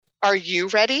Are you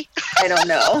ready? I don't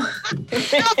know. I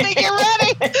don't think you're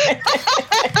ready.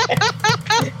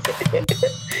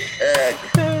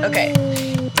 Okay,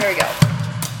 here we go.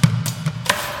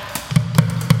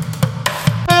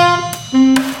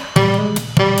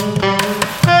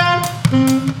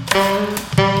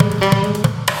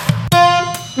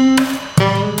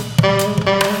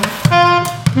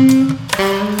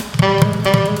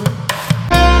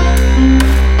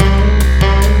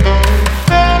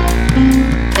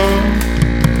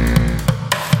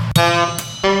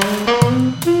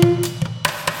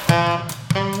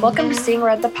 Welcome to Seeing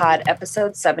Red the Pod,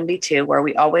 episode 72, where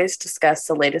we always discuss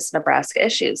the latest Nebraska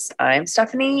issues. I'm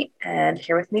Stephanie, and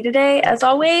here with me today, as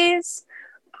always,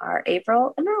 are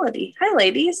April and Melody. Hi,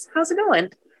 ladies. How's it going?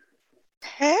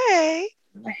 Hey.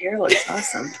 My hair looks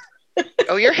awesome.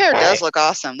 Oh, your hair does look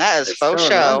awesome. That is faux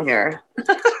show. Here.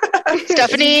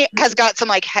 Stephanie has got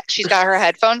some, she's got her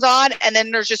headphones on, and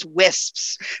then there's just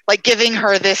wisps, giving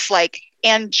her this,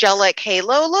 angelic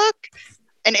halo look.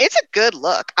 And it's a good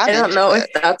look. I don't know if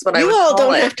that's what I would call it. You all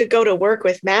don't have to go to work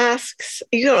with masks.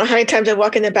 You don't know how many times I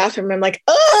walk in the bathroom and I'm like,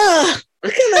 ugh,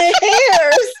 look at my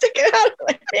hair sticking out of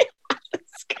my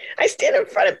mask. I stand in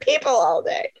front of people all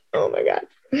day. Oh my God.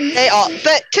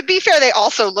 But to be fair, they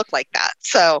also look like that.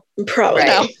 So probably.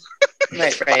 Right.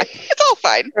 It's all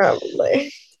fine.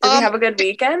 Probably. Did you have a good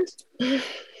weekend?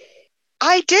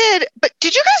 I did. But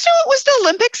did you guys know it was the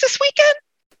Olympics this weekend?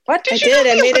 What? I did.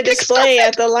 I made a display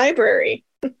at the library.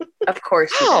 Of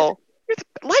course. Oh,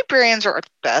 librarians are the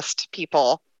best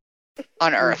people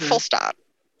on earth. Mm-hmm. Full stop.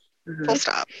 Mm-hmm. Full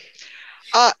stop.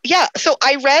 Yeah. So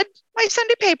I read my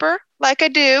Sunday paper like I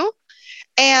do.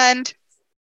 And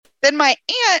then my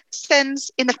aunt sends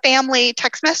in the family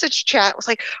text message chat, was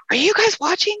like, are you guys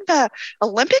watching the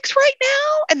Olympics right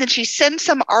now? And then she sends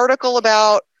some article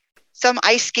about some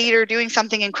ice skater doing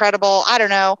something incredible. I don't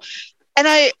know. And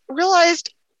I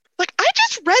realized, I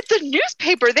just read the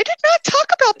newspaper. They did not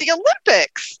talk about the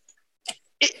Olympics.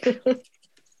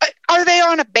 Are they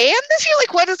on a ban this year?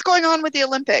 What is going on with the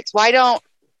Olympics? Why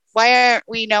aren't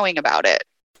we knowing about it?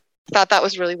 I thought that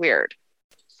was really weird.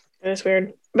 That's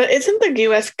weird. But isn't the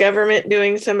U.S. government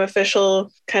doing some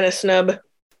official kind of snub?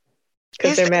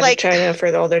 Because they're mad at China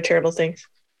for all their terrible things.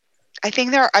 I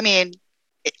think I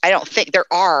don't think there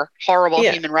are horrible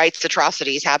human rights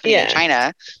atrocities happening in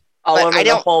China. All over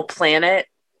the whole planet.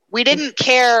 We didn't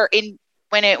care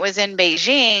when it was in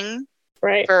Beijing.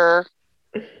 Right. So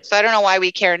I don't know why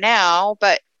we care now,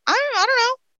 but I don't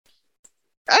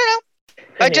know. Anyway.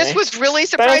 I just was really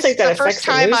surprised. It's the first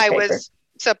time I was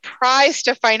surprised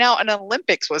to find out an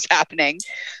Olympics was happening.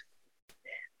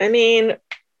 I mean,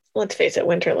 let's face it,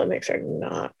 Winter Olympics are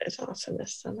not as awesome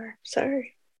this summer.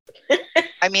 Sorry.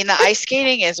 I mean, the ice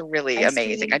skating is really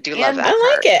amazing. I do love that.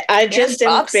 I like it. I just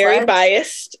am very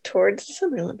biased towards the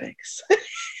Summer Olympics.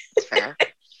 That's fair.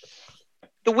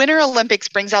 The Winter Olympics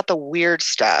brings out the weird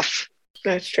stuff.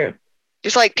 That's true.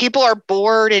 Just people are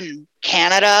bored in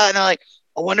Canada and they're like,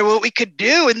 I wonder what we could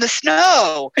do in the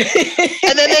snow.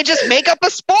 And then they just make up a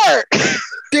sport.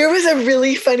 There was a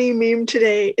really funny meme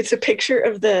today. It's a picture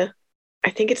of I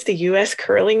think it's the U.S.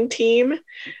 curling team,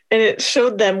 and it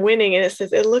showed them winning, and it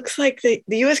says, it looks like the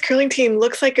U.S. curling team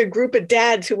looks like a group of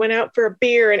dads who went out for a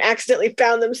beer and accidentally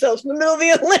found themselves in the middle of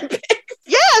the Olympics.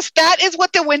 Yes, that is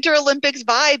what the Winter Olympics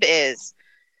vibe is.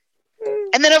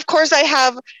 And then, of course, I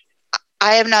have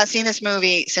not seen this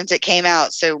movie since it came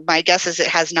out, so my guess is it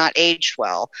has not aged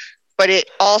well. But it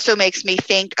also makes me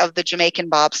think of the Jamaican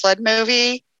bobsled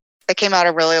movie that came out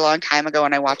a really long time ago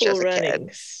when I watched it as a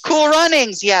kid. Cool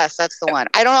Runnings. Yes, that's the one.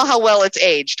 I don't know how well it's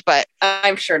aged, but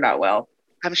I'm sure not well.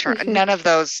 I'm sure none of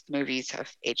those movies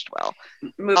have aged well.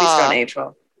 Movies don't age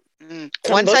well.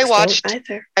 Once I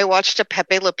watched a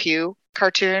Pepe Le Pew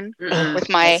cartoon with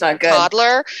my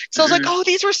toddler. So I was like, oh,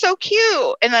 these were so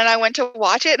cute. And then I went to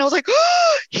watch it and I was like,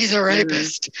 oh, he's a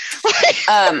rapist.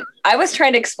 I was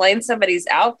trying to explain somebody's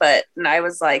outfit and I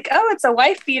was like, oh, it's a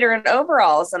wife beater and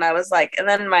overalls. And I was like, and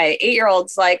then my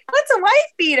 8-year-old's like, what's a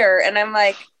wife beater? And I'm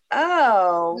like,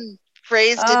 oh.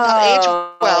 Phrase did not age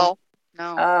well.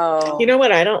 No. Oh. You know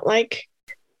what I don't like?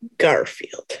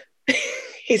 Garfield.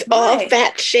 He's all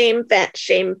fat shame, fat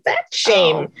shame, fat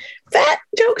shame. Oh. Fat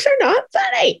jokes are not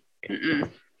funny. Mm-mm.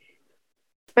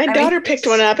 My daughter picked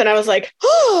one up and I was like,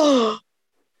 oh.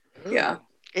 Yeah.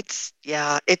 It's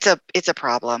a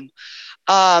problem.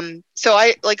 So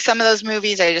I like some of those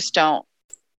movies I'm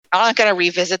not going to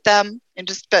revisit them at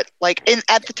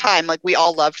the time, we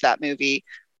all loved that movie.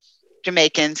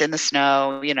 Jamaicans in the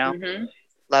snow,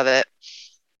 love it.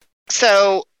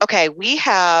 So, okay, we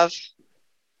have,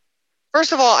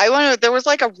 first of all, there was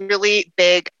a really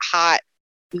big, hot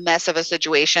mess of a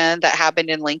situation that happened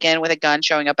in Lincoln with a gun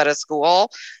showing up at a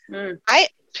school. I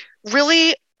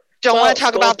really don't want to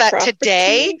talk about that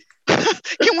today.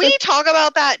 Can we talk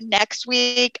about that next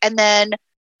week? And then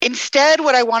instead,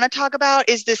 what I want to talk about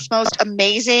is this most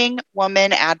amazing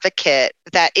woman advocate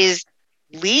that is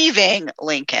leaving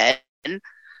Lincoln. And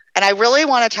I really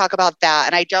want to talk about that.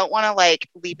 And I don't want to like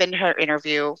leap into her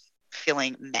interview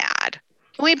feeling mad.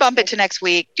 Can we bump it to next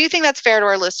week? Do you think that's fair to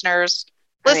our listeners?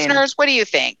 Listeners, what do you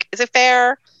think? Is it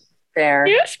fair? Fair.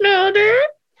 Yes, Mother.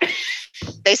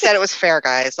 They said it was fair,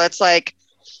 guys. Let's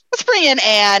bring in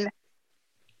Anne.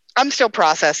 I'm still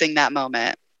processing that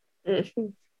moment.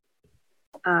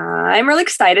 I'm really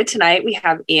excited tonight. We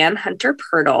have Anne Hunter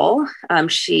Purtle.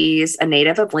 She's a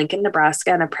native of Lincoln,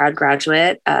 Nebraska, and a proud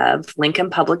graduate of Lincoln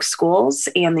Public Schools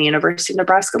and the University of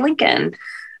Nebraska-Lincoln.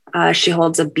 She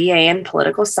holds a BA in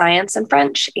political science and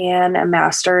French and a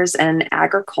master's in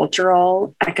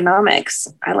agricultural economics.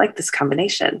 I like this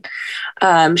combination.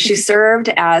 She served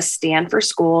as Stand for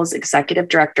Schools executive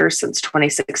director since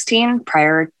 2016,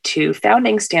 prior to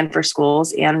founding Stand for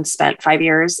Schools, and spent 5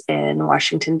 years in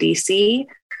Washington, D.C.,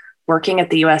 working at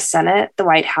the U.S. Senate, the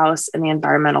White House, and the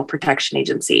Environmental Protection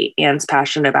Agency. Anne's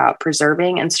passionate about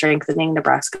preserving and strengthening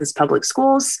Nebraska's public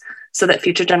schools so that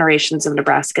future generations of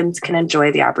Nebraskans can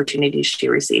enjoy the opportunities she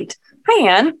received. Hi,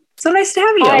 Anne. So nice to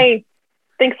have you. Hi.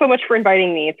 Thanks so much for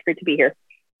inviting me. It's great to be here.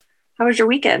 How was your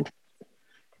weekend?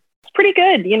 It's pretty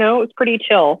good. It was pretty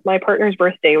chill. My partner's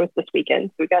birthday was this weekend,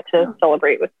 so we got to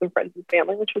celebrate with some friends and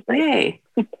family, which was nice. Yay.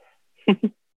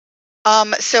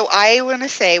 So I want to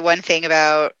say one thing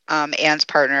about Anne's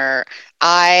partner.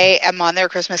 I am on their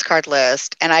Christmas card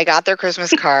list, and I got their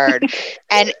Christmas card,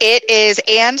 and it is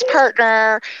Anne's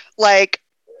partner, like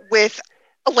with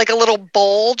like a little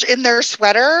bulge in their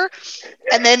sweater,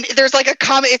 and then there's like a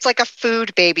comment. It's like a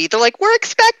food baby. They're like, "We're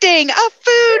expecting a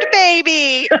food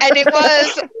baby," and it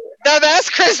was the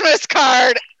best Christmas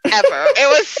card ever.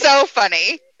 It was so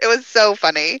funny. It was so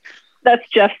funny. That's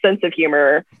Jeff's sense of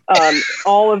humor.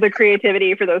 All of the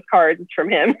creativity for those cards is from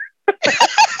him.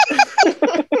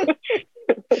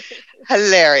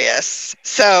 Hilarious.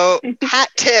 So, hat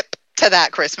tip to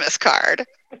that Christmas card.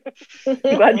 I'm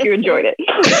glad you enjoyed it.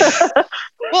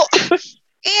 Well,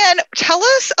 Anne, tell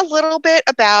us a little bit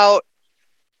about.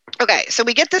 Okay, so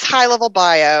we get this high-level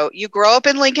bio. You grow up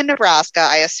in Lincoln, Nebraska,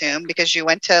 I assume, because you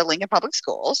went to Lincoln Public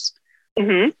Schools.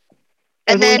 Mm-hmm.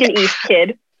 And then Lincoln East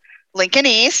kid. Lincoln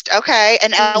East, okay.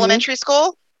 And elementary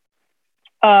school?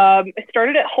 I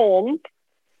started at Holmes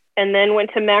and then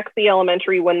went to Maxey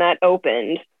Elementary when that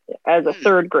opened as a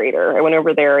third grader. I went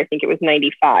over there, I think it was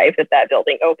 95 that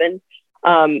building opened.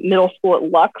 Middle school at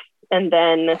Lux, and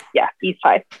then, East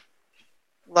High.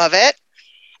 Love it.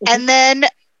 And then,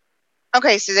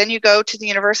 okay, so then you go to the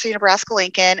University of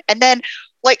Nebraska-Lincoln. And then,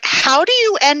 like, how do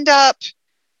you end up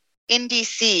in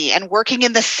DC and working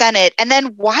in the Senate? And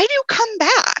then why do you come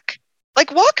back?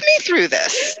 Like, walk me through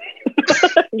this.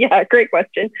 Yeah, great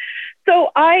question. So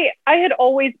I had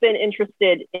always been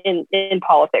interested in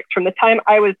politics from the time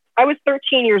I was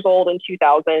 13 years old in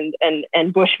 2000,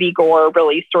 and Bush v. Gore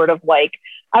really sort of like,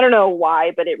 I don't know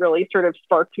why, but it really sort of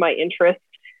sparked my interest.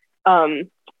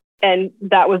 And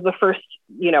that was the first,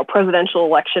 presidential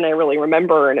election I really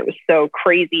remember, and it was so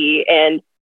crazy. And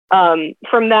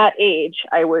from that age,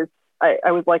 I was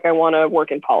like, I want to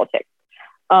work in politics.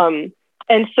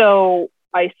 And so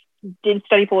I did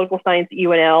study political science at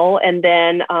UNL, and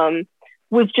then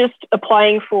was just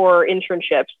applying for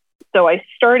internships. So I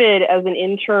started as an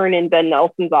intern in Ben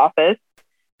Nelson's office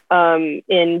in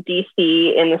DC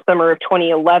in the summer of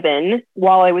 2011.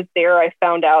 While I was there, I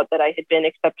found out that I had been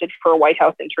accepted for a White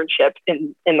House internship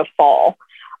in the fall.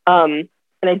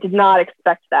 And I did not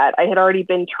expect that. I had already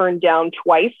been turned down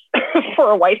twice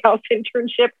for a White House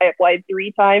internship. I applied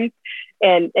 3 times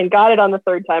and got it on the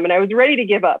 3rd time. And I was ready to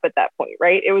give up at that point,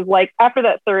 right? It was like after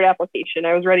that 3rd application,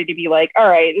 I was ready to be like, all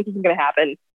right, this isn't going to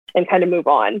happen, and kind of move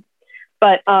on.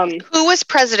 But who was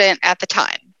president at the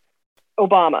time?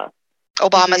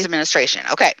 Obama's administration.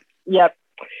 Okay. Yep.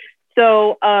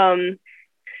 So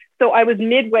I was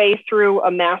midway through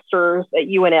a master's at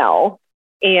UNL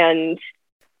and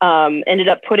ended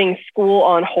up putting school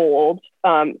on hold.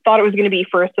 Thought it was going to be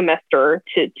for a semester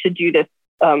to do this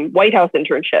White House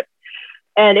internship.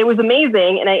 And it was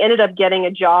amazing. And I ended up getting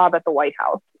a job at the White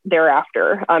House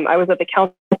thereafter. I was at the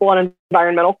Council on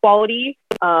Environmental Quality,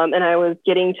 and I was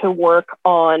getting to work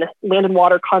on land and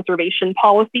water conservation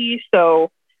policy.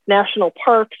 So national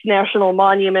parks, national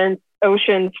monuments,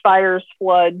 oceans, fires,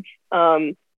 floods.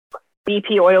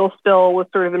 BP oil spill was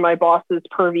sort of in my boss's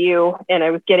purview, and I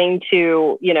was getting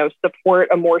to, support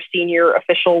a more senior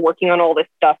official working on all this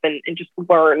stuff and just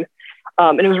learn.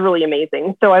 And it was really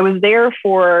amazing. So I was there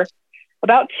for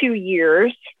about 2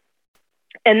 years.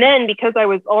 And then because I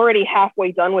was already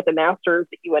halfway done with a master's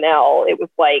at UNL, it was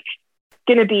like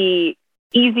going to be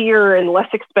easier and less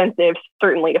expensive,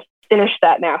 certainly, to finish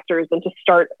that master's than to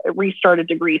restart a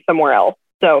degree somewhere else.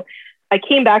 So I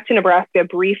came back to Nebraska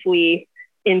briefly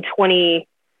in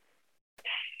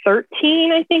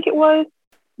 2013, I think it was.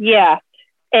 Yeah.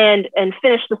 And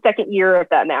finished the second year of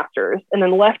that master's, and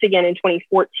then left again in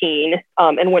 2014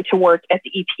 and went to work at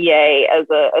the EPA as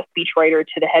a speechwriter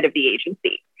to the head of the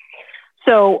agency.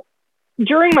 So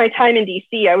during my time in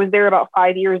DC, I was there about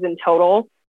 5 years in total,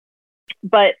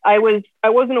 but I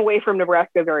wasn't away from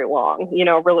Nebraska very long,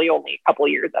 really only a couple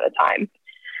of years at a time.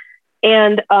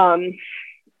 And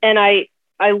I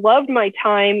loved my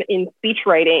time in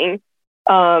speechwriting,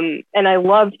 and I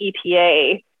loved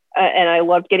EPA, and I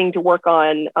loved getting to work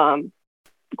on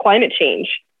climate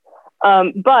change.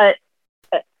 But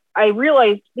I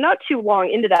realized not too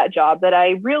long into that job that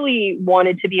I really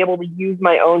wanted to be able to use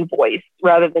my own voice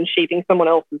rather than shaping someone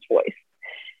else's voice.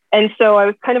 And so I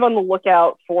was kind of on the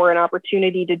lookout for an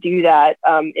opportunity to do that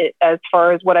as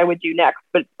far as what I would do next.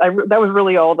 But that was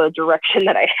really all the direction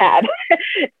that I had.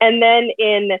 And then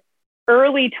in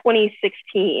early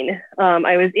 2016,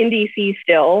 I was in DC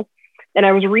still, and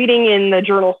I was reading in the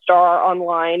Journal Star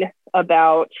online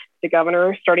about the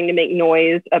governor starting to make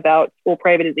noise about school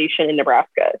privatization in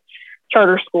Nebraska,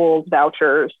 charter schools,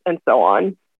 vouchers, and so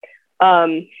on.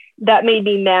 That made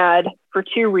me mad for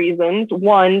two reasons.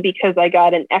 One, because I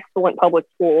got an excellent public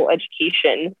school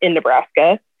education in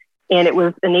Nebraska, and it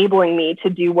was enabling me to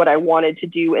do what I wanted to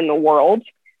do in the world.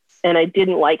 And I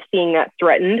didn't like seeing that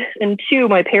threatened. And two,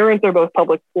 my parents are both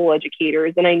public school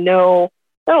educators, and I know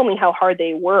not only how hard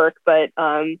they work, but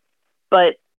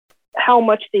how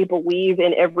much they believe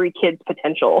in every kid's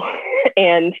potential.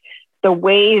 And the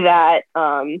way that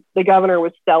the governor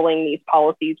was selling these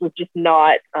policies was just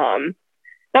not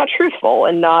truthful,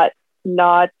 and not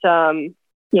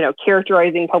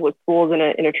characterizing public schools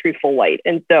in a truthful light.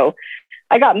 And so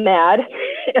I got mad.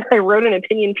 I wrote an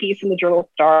opinion piece in the Journal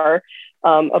Star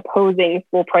opposing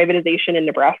school privatization in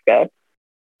Nebraska.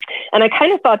 And I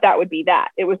kind of thought that would be that.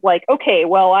 It was like, okay,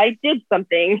 well, I did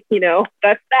something,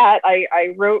 that's that.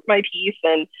 I wrote my piece,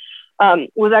 and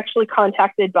was actually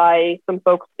contacted by some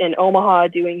folks in Omaha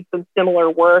doing some similar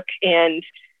work. And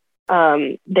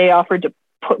they offered to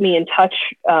put me in touch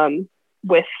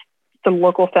with some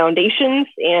local foundations.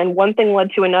 And one thing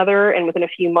led to another. And within a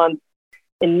few months,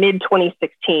 in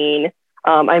mid-2016,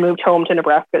 I moved home to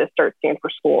Nebraska to start Stand for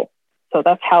Schools. So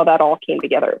that's how that all came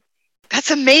together.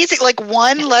 That's amazing. Like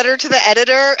one letter to the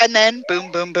editor, and then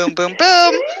boom, boom, boom, boom,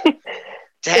 boom.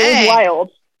 Dang. It was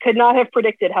wild. Could not have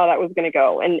predicted how that was going to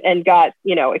go, and got,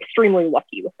 extremely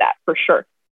lucky with that for sure.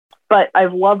 But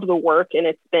I've loved the work, and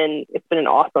it's been an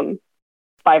awesome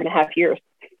 5.5 years.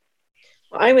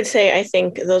 I would say I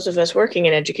think those of us working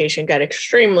in education got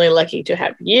extremely lucky to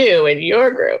have you in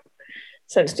your group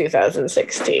since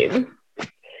 2016.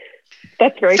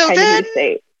 That's very kind of you to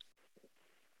say.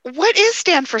 What is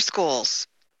Stand for Schools?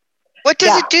 What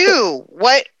does it do?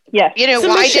 What, yes.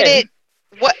 Why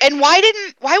did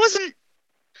it,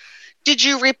 did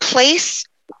you replace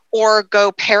or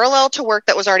go parallel to work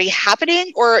that was already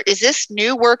happening? Or is this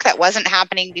new work that wasn't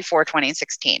happening before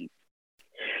 2016?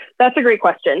 That's a great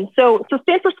question. So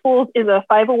Stand for Schools is a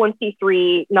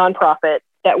 501c3 nonprofit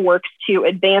that works to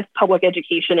advance public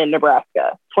education in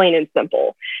Nebraska, plain and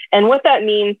simple. And what that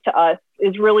means to us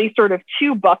is really sort of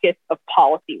two buckets of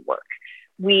policy work.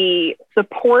 We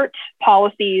support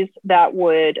policies that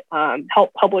would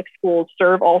help public schools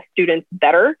serve all students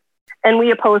better. And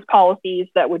we oppose policies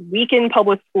that would weaken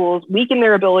public schools, weaken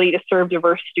their ability to serve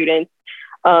diverse students,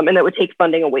 and that would take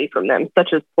funding away from them,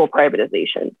 such as school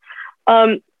privatization.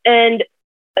 In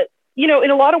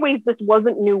a lot of ways, this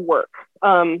wasn't new work.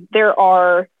 There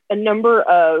are a number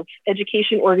of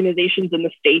education organizations in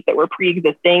the state that were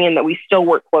pre-existing and that we still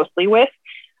work closely with.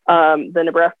 The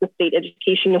Nebraska State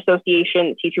Education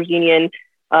Association, Teachers Union,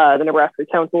 the Nebraska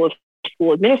Council of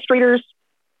School Administrators,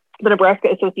 the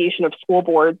Nebraska Association of School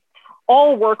Boards,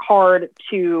 all work hard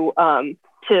to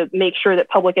make sure that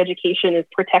public education is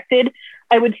protected.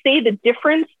 I would say the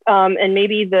difference, and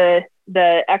maybe the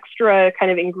extra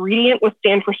kind of ingredient with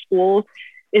Stand for Schools,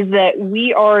 is that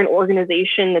we are an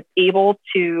organization that's able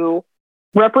to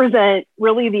represent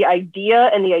really the idea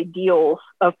and the ideals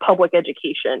of public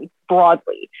education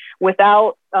broadly,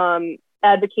 without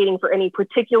advocating for any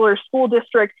particular school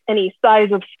district, any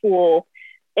size of school,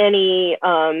 any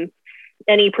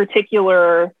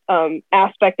particular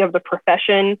aspect of the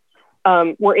profession.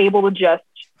 We're able to just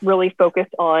really focus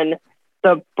on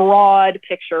the broad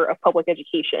picture of public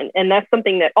education. And that's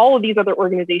something that all of these other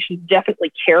organizations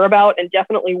definitely care about and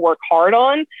definitely work hard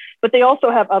on, but they also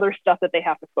have other stuff that they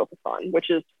have to focus on, which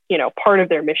is, you know, part of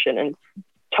their mission and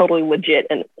totally legit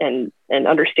and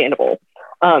understandable.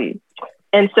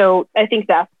 And so I think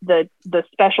that's the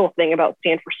special thing about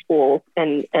Stand for Schools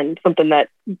and something that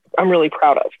I'm really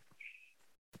proud of.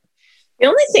 The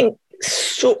only thing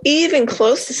so even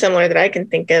close to similar that I can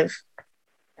think of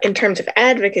in terms of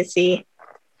advocacy,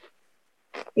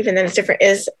 even then it's different,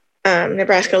 is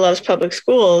Nebraska Loves Public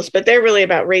Schools, but they're really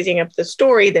about raising up the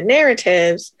story, the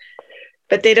narratives,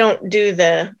 but they don't do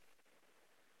the,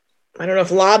 I don't know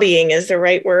if lobbying is the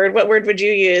right word. What word would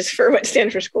you use for what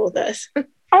Stand for School does?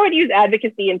 I would use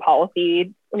advocacy and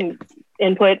policy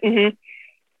input.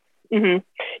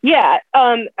 Yeah,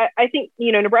 I think,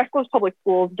 you know, Nebraska's Public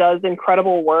Schools does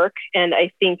incredible work, and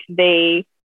I think they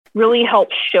really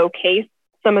help showcase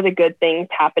some of the good things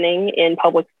happening in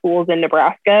public schools in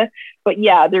Nebraska. But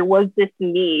yeah, there was this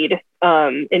need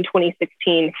in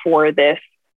 2016 for this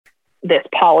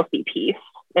policy piece,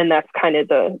 and that's kind of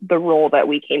the role that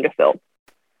we came to fill.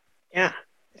 Yeah,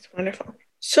 it's wonderful.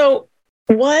 So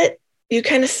what you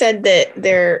kind of said that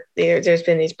there's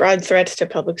been these broad threats to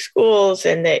public schools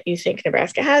and that you think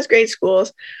Nebraska has great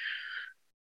schools.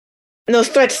 And those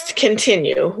threats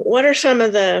continue. What are some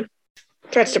of the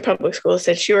threats to public schools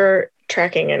that you're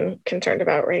tracking and concerned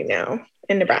about right now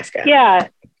in Nebraska?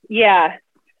 Yeah.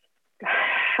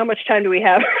 How much time do we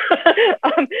have?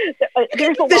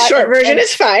 There's a the lot short version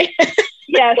is fine.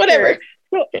 Yeah, whatever. Sure.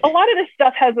 So a lot of this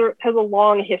stuff has a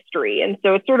long history, and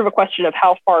so it's sort of a question of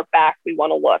how far back we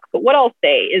want to look. But what I'll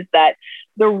say is that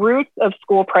the roots of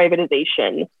school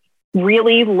privatization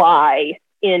really lie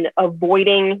in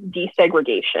avoiding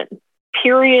desegregation,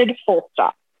 period, full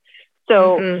stop.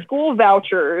 So school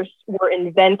vouchers were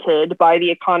invented by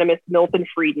the economist Milton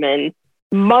Friedman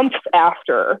months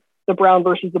after the Brown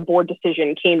versus the Board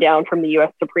decision came down from the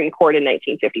U.S. Supreme Court in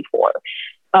 1954.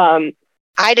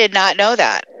 I did not know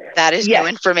that. That is new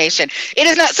information. It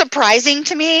is not surprising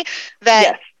to me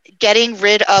that getting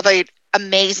rid of an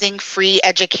amazing free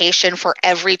education for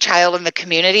every child in the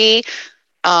community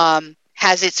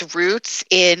has its roots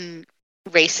in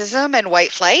racism and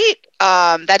white flight.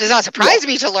 That does not surprise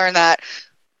me to learn that.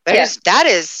 That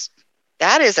is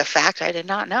a fact I did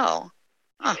not know.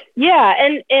 Huh. Yeah,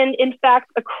 and in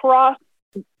fact, across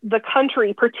the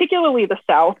country, particularly the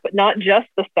South, but not just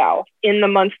the South, in the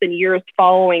months and years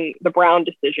following the Brown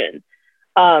decision,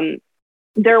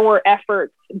 there were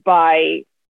efforts by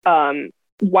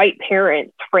white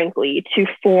parents, frankly, to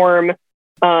form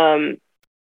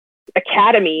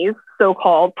academies,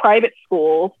 so-called private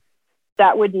schools,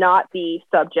 that would not be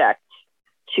subject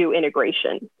to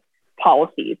integration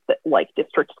policies that like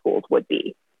district schools would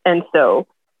be. And so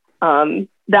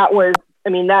that was, I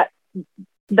mean, that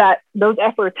those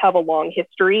efforts have a long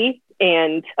history,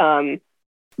 and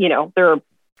you know, there are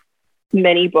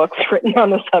many books written on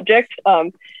the subject,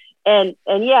 and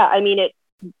yeah, I mean,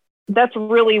 that's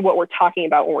really what we're talking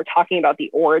about when we're talking about the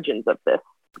origins of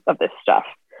this stuff.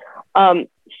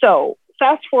 So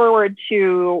fast forward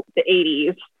to the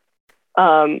 80s,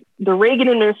 the Reagan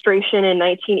administration in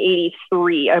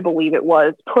 1983, I believe it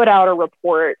was, put out a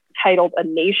report titled "A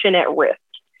Nation at Risk,"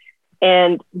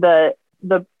 and the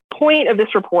point of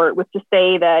this report was to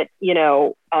say that, you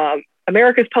know,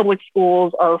 America's public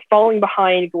schools are falling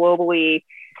behind globally,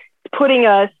 putting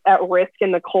us at risk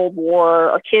in the Cold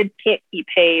War. Our kids can't keep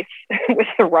pace with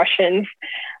the Russians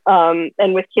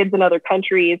and with kids in other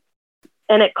countries.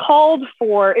 And it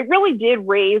really did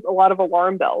raise a lot of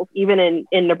alarm bells, even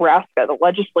in Nebraska. The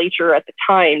legislature at the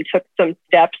time took some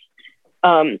steps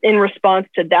in response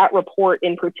to that report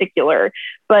in particular.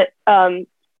 But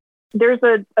there's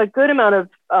a good amount of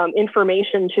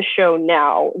information to show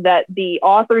now that the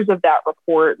authors of that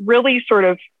report really sort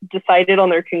of decided on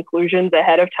their conclusions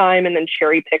ahead of time and then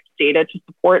cherry-picked data to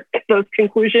support those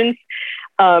conclusions.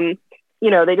 You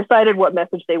know, they decided what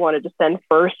message they wanted to send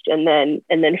first, and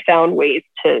then found ways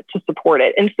to support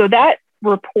it. And so that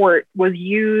report was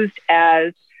used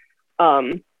as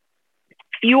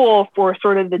fuel for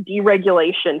sort of the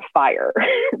deregulation fire,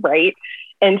 right?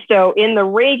 And so in the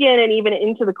Reagan and even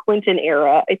into the Clinton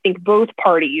era, I think both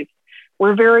parties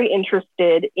were very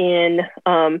interested in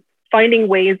finding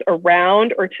ways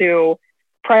around or to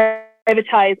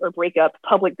privatize or break up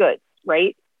public goods,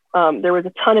 right? There was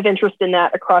a ton of interest in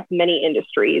that across many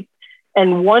industries.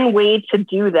 And one way to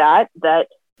do that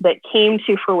came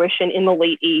to fruition in the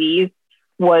late 80s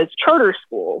was charter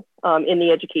schools in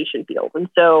the education field. And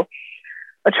so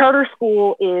a charter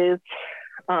school is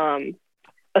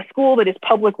a school that is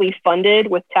publicly funded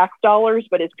with tax dollars,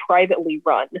 but is privately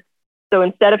run. So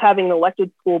instead of having an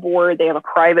elected school board, they have a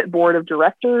private board of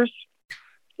directors.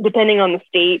 Depending on the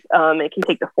state, it can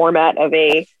take the format of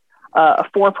a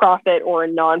for-profit or a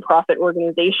nonprofit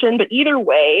organization. But either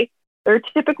way, there are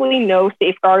typically no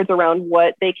safeguards around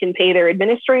what they can pay their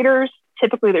administrators.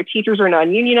 Typically, their teachers are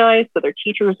non-unionized, so their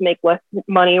teachers make less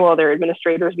money while their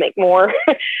administrators make more.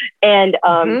 And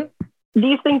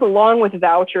these things, along with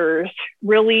vouchers,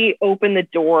 really open the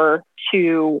door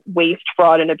to waste,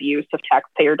 fraud, and abuse of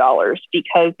taxpayer dollars,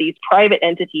 because these private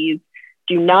entities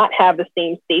do not have the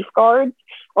same safeguards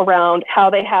around how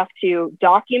they have to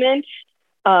document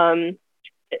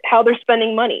how they're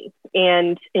spending money.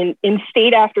 And in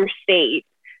state after state,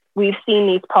 we've seen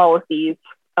these policies,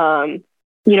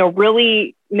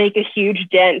 really make a huge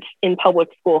dent in public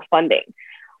school funding.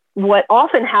 What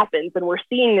often happens, and we're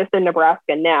seeing this in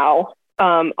Nebraska now,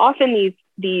 often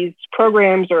these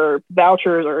programs or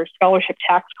vouchers or scholarship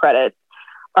tax credits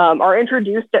are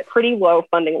introduced at pretty low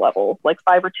funding levels, like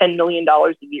 $5 or $10 million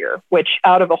a year, which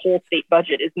out of a whole state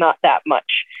budget is not that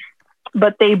much,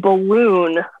 but they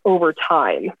balloon over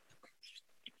time.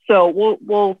 So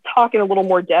we'll talk in a little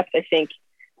more depth, I think,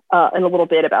 in a little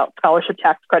bit about scholarship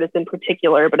tax credits in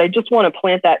particular, but I just want to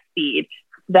plant that seed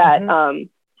that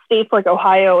states like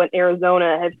Ohio and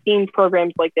Arizona have seen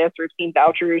programs like this, or have seen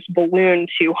vouchers balloon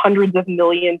to hundreds of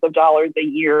millions of dollars a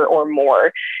year or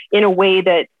more, in a way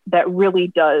that really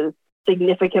does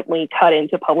significantly cut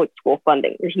into public school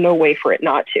funding. There's no way for it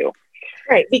not to.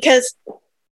 Right, because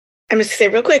I'm just going to say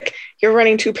real quick, you're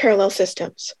running two parallel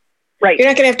systems. Right. You're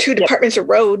not going to have two departments of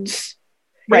roads.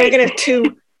 You're not going to have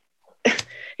two.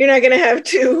 You're not going to have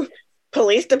two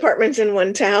police departments in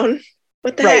one town.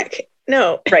 What the heck?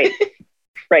 No. Right.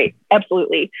 Right.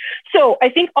 Absolutely. So I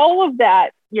think all of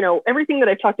that, everything that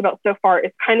I've talked about so far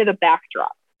is kind of the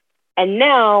backdrop. And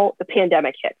now the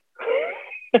pandemic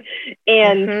hit.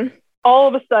 And all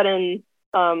of a sudden,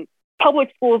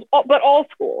 public schools, but all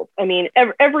schools, I mean,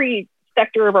 every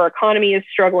sector of our economy is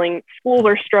struggling. Schools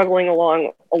are struggling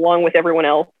along with everyone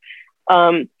else.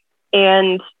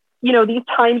 And these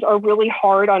times are really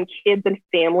hard on kids and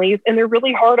families, and they're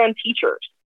really hard on teachers,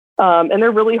 and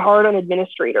they're really hard on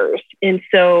administrators. And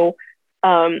so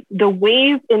the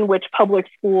ways in which public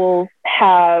schools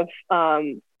have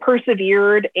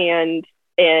persevered and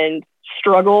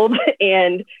struggled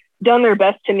and done their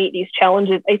best to meet these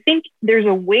challenges, I think there's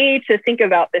a way to think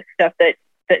about this stuff that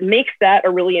makes that a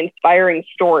really inspiring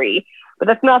story. But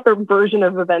that's not the version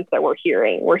of events that we're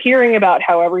hearing. We're hearing about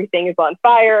how everything is on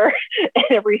fire and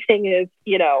everything is,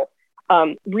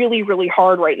 really, really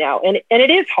hard right now. And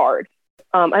it is hard.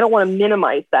 I don't want to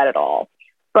minimize that at all.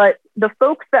 But the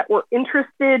folks that were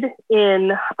interested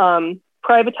in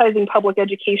privatizing public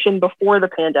education before the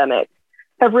pandemic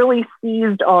have really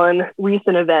seized on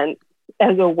recent events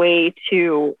as a way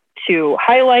to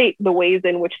highlight the ways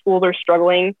in which schools are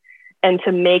struggling and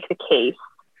to make the case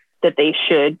that they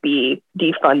should be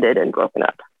defunded and broken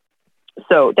up.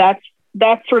 So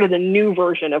that's sort of the new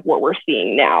version of what we're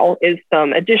seeing now, is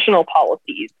some additional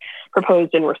policies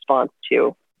proposed in response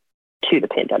to the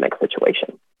pandemic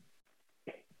situation.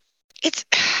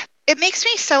 It makes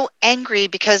me so angry,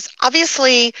 because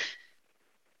obviously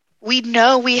we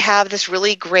know we have this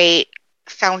really great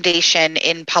foundation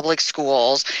in public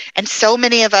schools, and so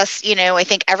many of us, I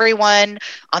think everyone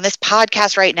on this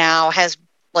podcast right now has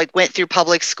went through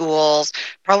public schools.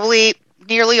 Probably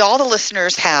nearly all the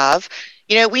listeners have.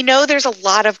 We know there's a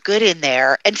lot of good in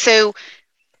there. And so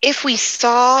if we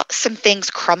saw some things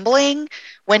crumbling,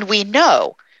 when we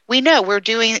know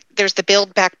there's the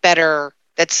Build Back Better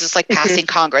that's just passing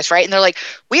Congress, right? And they're like,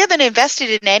 we haven't invested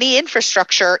in any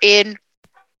infrastructure in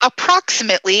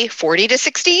approximately 40 to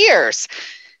 60 years.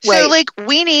 Right. So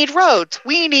we need roads,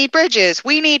 we need bridges,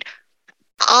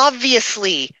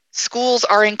 obviously schools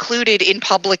are included in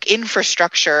public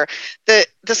infrastructure. The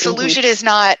solution is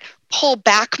not pull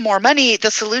back more money.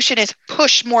 The solution is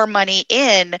push more money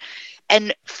in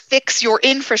and fix your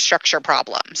infrastructure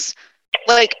problems.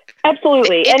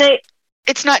 Absolutely.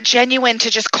 It's not genuine to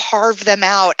just carve them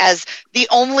out as the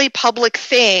only public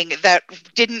thing that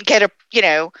didn't get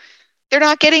they're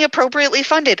not getting appropriately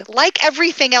funded, like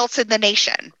everything else in the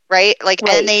nation, right?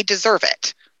 And they deserve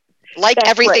it, that's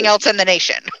everything else in the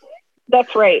nation.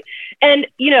 That's right. And,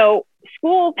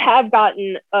 schools have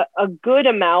gotten a good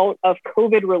amount of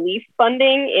COVID relief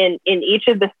funding in each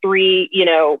of the three,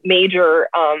 major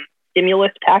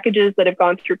stimulus packages that have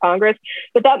gone through Congress.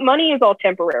 But that money is all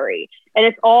temporary. And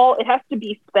it has to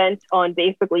be spent on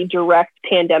basically direct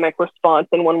pandemic response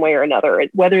in one way or another,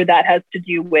 whether that has to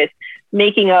do with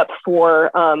making up for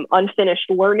unfinished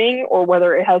learning, or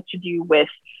whether it has to do with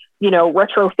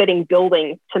retrofitting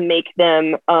buildings to make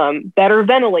them better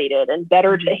ventilated and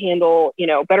better to handle,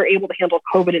 better able to handle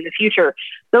COVID in the future.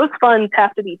 Those funds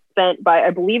have to be spent by,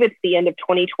 I believe it's the end of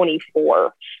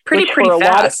 2024. Pretty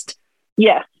fast.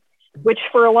 Yes, which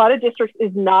for a lot of districts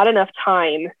is not enough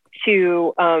time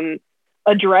to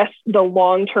address the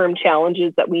long-term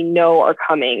challenges that we know are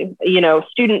coming.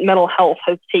 Student mental health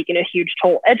has taken a huge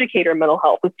toll. Educator mental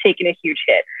health has taken a huge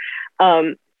hit.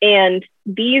 And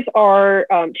these are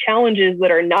challenges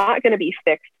that are not going to be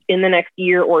fixed in the next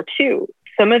year or two.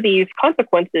 Some of these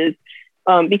consequences,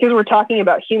 because we're talking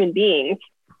about human beings,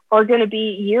 are going to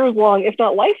be years long, if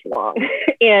not lifelong.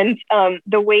 And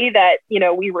the way that,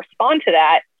 we respond to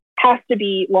that has to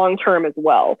be long-term as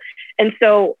well. And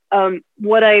so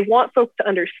what I want folks to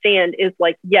understand is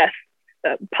yes,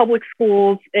 public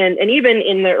schools and even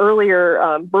in the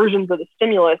earlier versions of the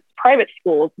stimulus, private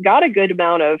schools got a good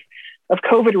amount of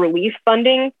COVID relief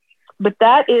funding, but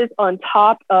that is on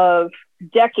top of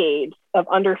decades of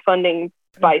underfunding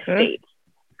by states,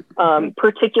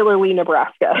 particularly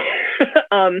Nebraska.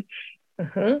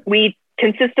 We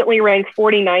consistently rank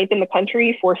 49th in the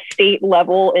country for state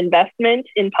level investment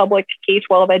in public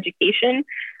K-12 education.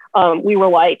 We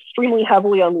rely extremely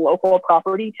heavily on local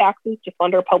property taxes to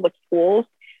fund our public schools,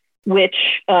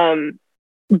 which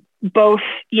both,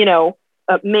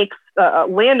 makes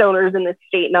landowners in this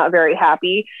state not very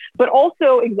happy, but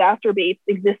also exacerbates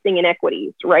existing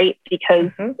inequities, right? Because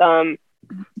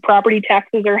property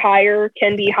taxes are higher,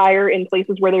 can be higher in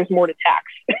places where there's more to tax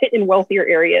in wealthier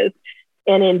areas.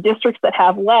 And in districts that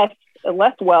have less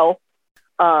wealth,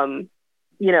 the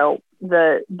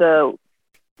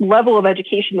level of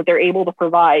education that they're able to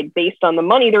provide based on the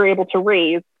money they're able to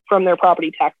raise from their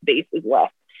property tax base is less.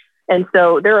 And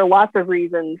so there are lots of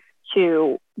reasons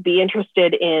to be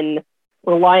interested in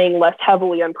relying less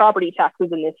heavily on property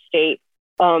taxes in this state.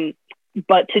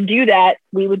 But to do that,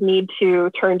 we would need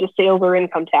to turn to sales or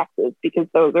income taxes, because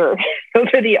those are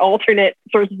the alternate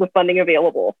sources of funding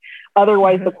available.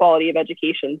 Otherwise, the quality of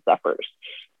education suffers.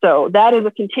 So that is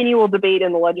a continual debate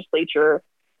in the legislature.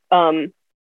 Go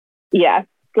ahead.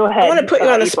 I want to put you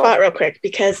on the spot real quick,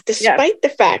 because despite the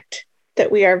fact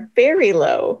that we are very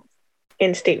low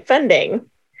in state funding,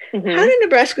 how do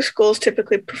Nebraska schools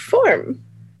typically perform?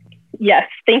 Yes,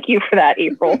 thank you for that,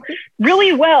 April.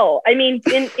 Really well. I mean,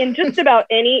 in just about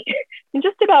any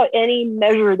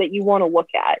measure that you want to look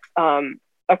at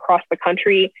across the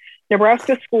country,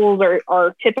 Nebraska schools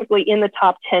are typically in the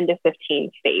top 10 to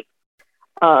 15 states.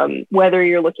 Whether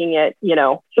you're looking at,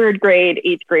 3rd grade,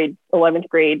 8th grade, 11th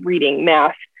grade, reading,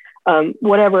 math,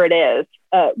 whatever it is,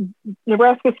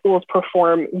 Nebraska schools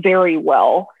perform very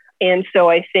well. And so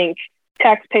I think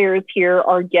taxpayers here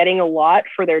are getting a lot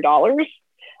for their dollars.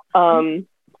 And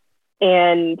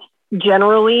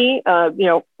generally,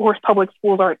 of course, public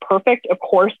schools aren't perfect. Of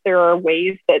course, there are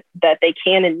ways that they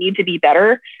can and need to be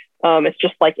better. It's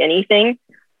just like anything.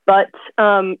 But,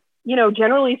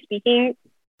 generally speaking,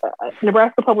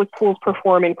 Nebraska public schools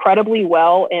perform incredibly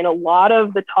well. And a lot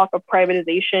of the talk of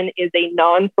privatization is a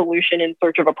non-solution in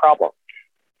search of a problem.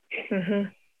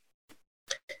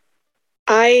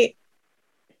 I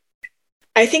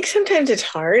think sometimes it's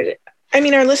hard. I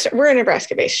mean, we're a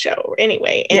Nebraska-based show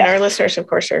anyway, and our listeners, of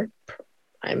course, are,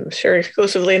 I'm sure,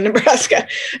 exclusively in Nebraska.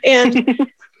 And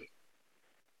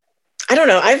I don't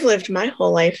know, I've lived my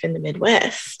whole life in the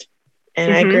Midwest,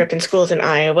 and I grew up in schools in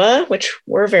Iowa, which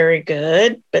were very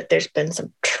good, but there's been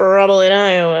some trouble in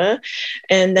Iowa.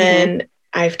 And then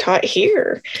I've taught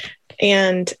here,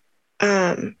 and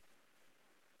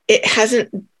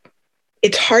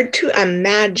it's hard to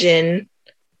imagine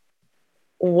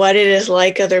what it is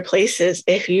like other places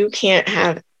if you can't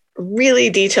have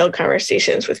really detailed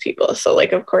conversations with people. So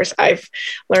of course, I've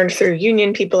learned through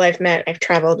union people I've met, I've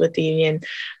traveled with the union,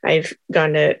 I've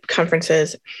gone to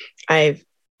conferences, I've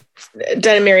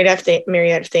done a myriad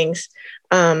of things.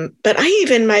 But I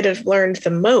even might have learned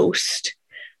the most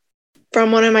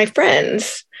from one of my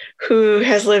friends who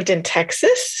has lived in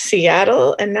Texas,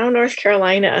 Seattle, and now North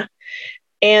Carolina.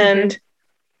 And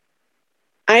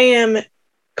I am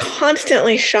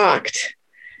constantly shocked.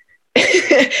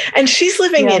 And she's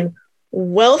living in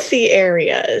wealthy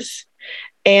areas,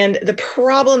 and the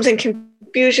problems and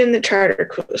confusion the charter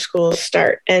schools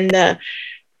start. And I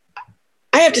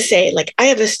have to say, I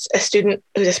have a student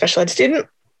who's a special ed student,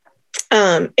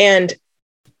 and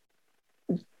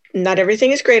not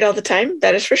everything is great all the time.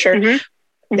 That is for sure.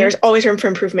 There's always room for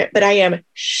improvement, but I am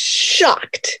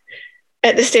shocked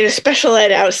at the state of special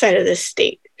ed outside of this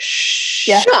state.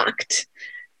 Shocked.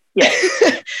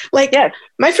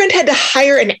 My friend had to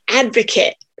hire an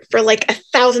advocate for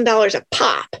 $1,000 a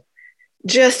pop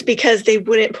just because they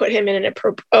wouldn't put him in an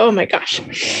appropriate. Oh my gosh.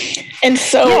 And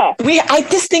so I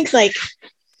just think like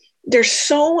there's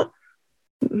so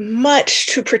much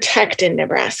to protect in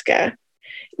Nebraska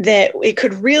that it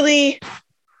could really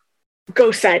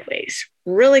go sideways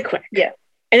really quick. Yeah.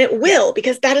 And it will,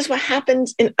 because that is what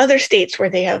happens in other states where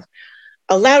they have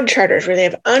allowed charters, where they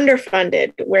have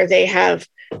underfunded, where they have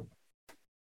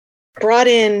brought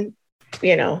in,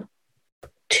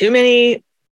 too many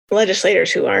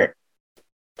legislators who aren't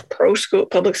pro-school,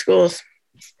 public schools.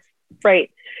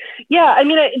 Right. Yeah. I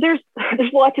mean, there's a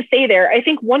lot to say there. I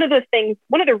think one of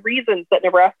the reasons that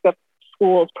Nebraska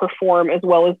schools perform as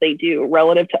well as they do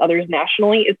relative to others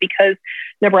nationally is because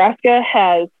Nebraska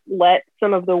has let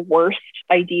some of the worst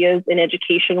ideas in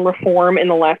education reform in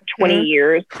the last 20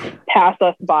 years pass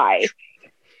us by.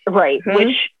 Right.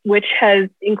 Which has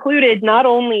included not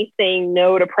only saying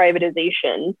no to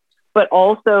privatization, but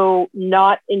also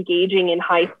not engaging in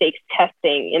high stakes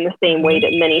testing in the same way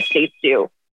that many states do.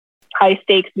 High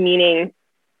stakes meaning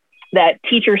that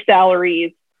teacher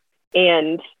salaries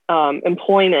and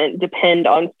employment depend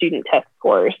on student test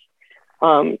scores.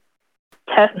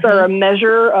 Tests are a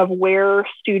measure of where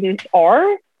students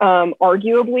are,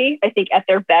 arguably, I think at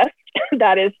their best.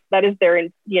 that is their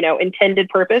intended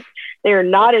purpose. They are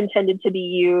not intended to be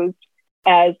used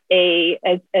as the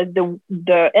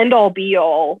end all be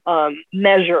all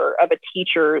measure of a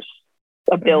teacher's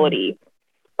ability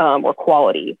or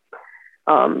quality.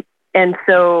 And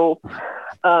so,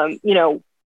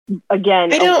 again,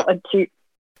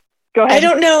 go ahead. I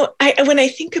don't know. When I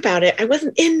think about it, I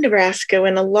wasn't in Nebraska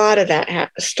when a lot of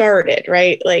that started,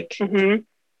 right? Like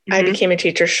I became a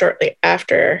teacher shortly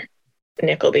after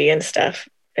Nickleby and stuff.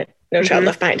 No Child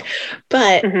Left Behind.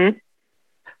 But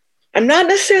I'm not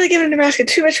necessarily giving Nebraska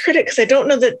too much credit because I don't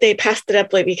know that they passed it up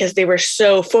because they were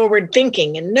so forward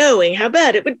thinking and knowing how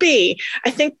bad it would be. I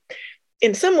think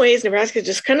in some ways, Nebraska is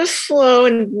just kind of slow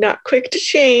and not quick to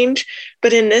change.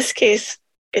 But in this case,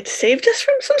 it saved us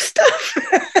from some stuff.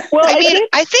 Well,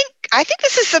 I think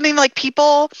this is something like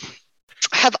people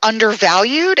have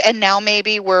undervalued, and now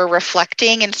maybe we're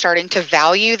reflecting and starting to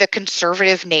value the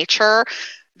conservative nature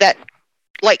that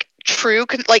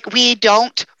we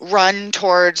don't run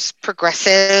towards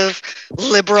progressive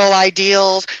liberal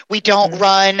ideals. We don't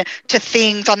run to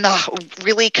things on the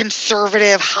really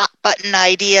conservative hot button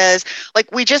ideas.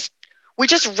 Like we just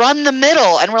run the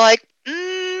middle, and we're like,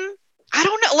 I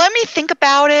don't know. Let me think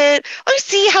about it. Let me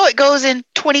see how it goes in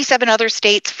 27 other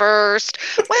states first.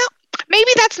 Well,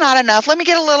 maybe that's not enough. Let me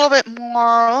get a little bit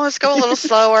more. Let's go a little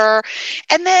slower.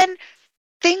 And then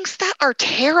things that are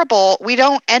terrible, we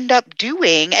don't end up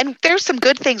doing. And there's some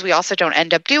good things we also don't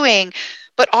end up doing.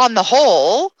 But on the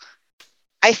whole,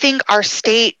 I think our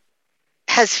state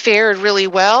has fared really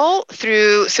well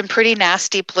through some pretty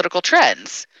nasty political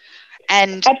trends.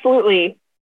 And absolutely.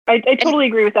 I totally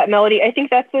agree with that, Melody. I think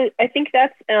that's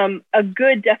a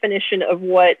good definition of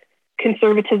what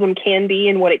conservatism can be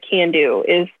and what it can do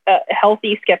is a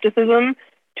healthy skepticism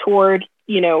toward,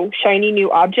 shiny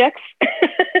new objects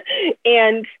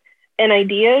and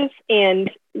ideas.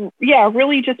 And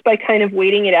really just by kind of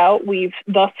waiting it out, we've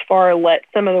thus far let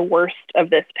some of the worst of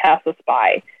this pass us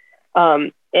by.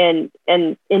 And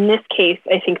in this case,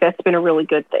 I think that's been a really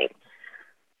good thing.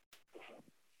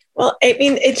 Well, I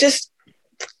mean, it just,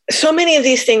 so many of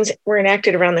these things were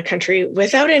enacted around the country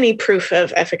without any proof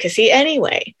of efficacy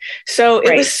anyway. So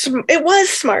it was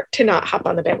smart to not hop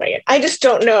on the bandwagon. I just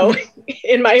don't know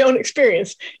in my own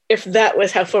experience if that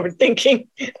was how forward thinking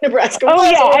Nebraska was. Oh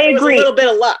yeah, I agree. A little bit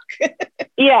of luck.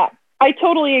 Yeah, I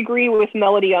totally agree with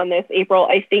Melody on this, April.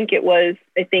 I think it was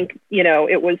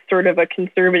sort of a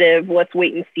conservative, let's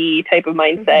wait and see type of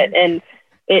mindset. And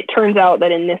it turns out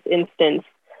that in this instance,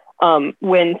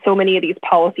 when so many of these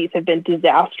policies have been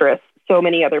disastrous, so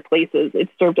many other places,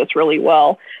 it's served us really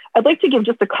well. I'd like to give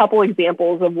just a couple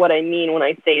examples of what I mean when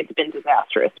I say it's been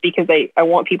disastrous, because I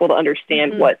want people to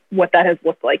understand what that has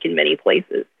looked like in many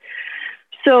places.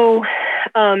 So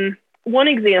one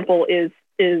example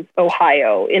is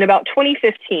Ohio. In about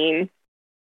 2015,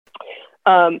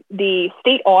 the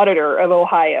state auditor of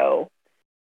Ohio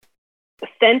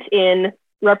sent in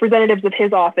representatives of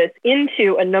his office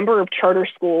into a number of charter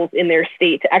schools in their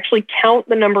state to actually count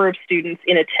the number of students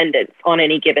in attendance on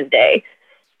any given day.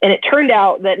 And it turned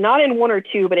out that not in one or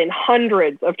two, but in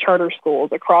hundreds of charter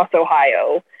schools across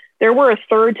Ohio, there were a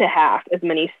third to half as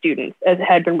many students as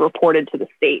had been reported to the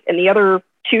state. And the other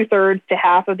 2/3 to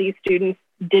half of these students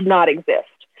did not exist.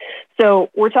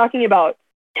 So we're talking about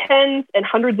tens and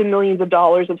hundreds of millions of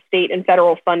dollars of state and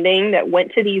federal funding that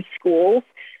went to these schools.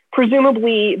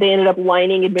 Presumably, they ended up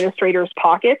lining administrators'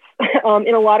 pockets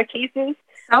in a lot of cases.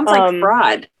 Sounds like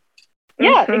fraud.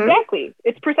 Yeah, Mhm. exactly.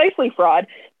 It's precisely fraud,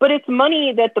 but it's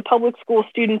money that the public school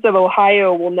students of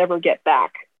Ohio will never get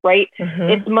back, right? Mhm.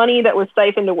 It's money that was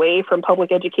siphoned away from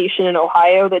public education in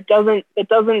Ohio that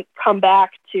doesn't come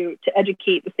back to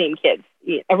educate the same kids.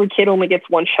 Every kid only gets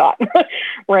one shot,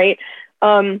 right?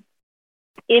 In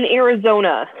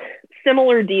Arizona,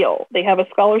 similar deal. They have a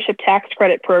scholarship tax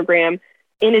credit program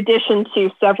in addition to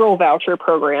several voucher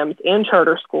programs and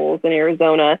charter schools in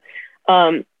Arizona.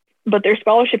 But their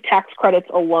scholarship tax credits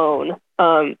alone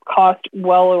cost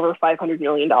well over $500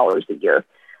 million a year.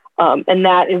 And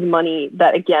that is money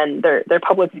that, again, their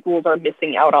public schools are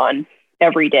missing out on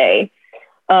every day.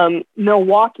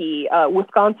 Milwaukee,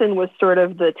 Wisconsin was sort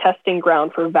of the testing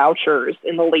ground for vouchers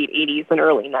in the late 80s and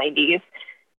early 90s.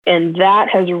 And that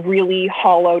has really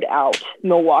hollowed out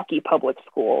Milwaukee public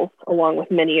schools, along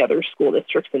with many other school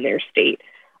districts in their state.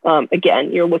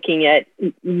 Again, you're looking at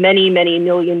many, many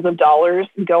millions of dollars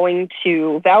going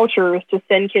to vouchers to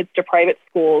send kids to private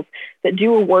schools that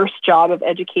do a worse job of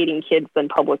educating kids than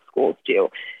public schools do.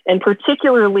 And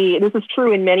particularly, this is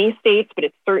true in many states, but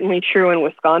it's certainly true in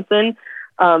Wisconsin.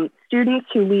 Students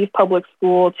who leave public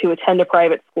school to attend a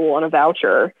private school on a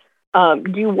voucher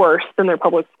do worse than their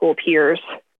public school peers,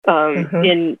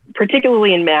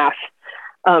 particularly in math,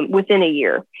 within a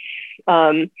year.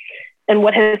 And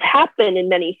what has happened in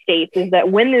many states is that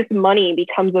when this money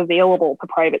becomes available to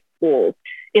private schools,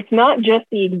 it's not just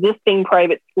the existing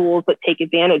private schools that take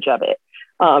advantage of it.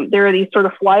 There are these sort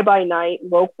of fly-by-night,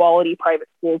 low-quality private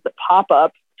schools that pop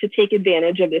up to take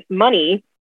advantage of this money.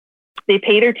 They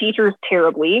pay their teachers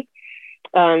terribly.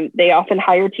 They often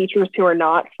hire teachers who are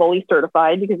not fully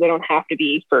certified because they don't have to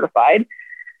be certified.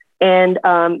 And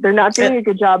they're not doing a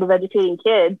good job of educating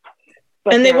kids.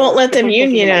 And they won't let them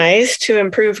unionize to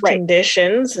improve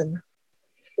conditions.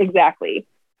 Exactly.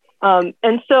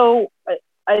 And so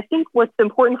I think what's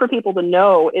important for people to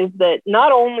know is that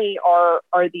not only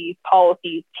are these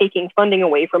policies taking funding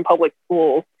away from public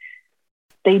schools,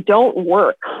 they don't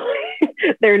work.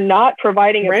 They're not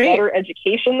providing a better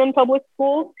education than public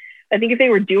schools. I think if they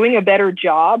were doing a better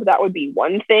job, that would be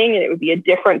one thing and it would be a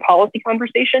different policy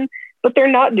conversation, but they're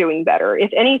not doing better.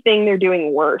 If anything, they're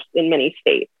doing worse in many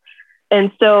states.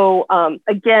 And so,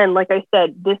 again, like I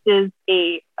said, this is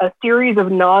a series of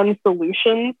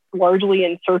non-solutions, largely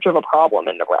in search of a problem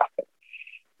in Nebraska.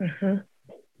 Mm-hmm.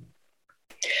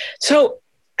 So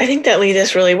I think that leads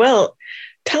us really well.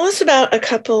 Tell us about a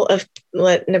couple of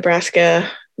Nebraska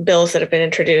bills that have been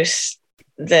introduced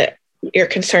that you're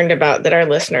concerned about that our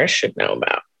listeners should know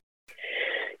about.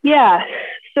 Yeah.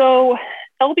 So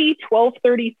LB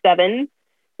 1237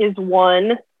 is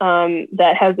one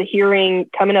that has a hearing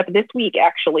coming up this week,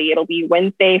 actually. It'll be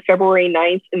Wednesday, February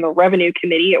 9th in the Revenue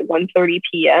Committee at 1:30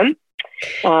 p.m.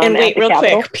 And wait, real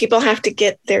quick, people have to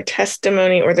get their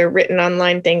testimony or their written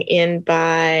online thing in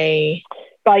by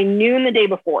noon the day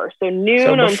before. So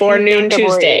before noon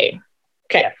Tuesday.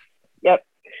 Okay. Yep.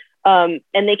 And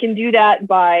they can do that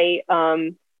by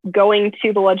going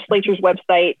to the legislature's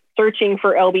website, searching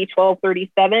for LB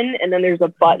 1237, and then there's a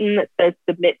button that says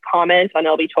submit comment on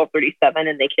LB 1237,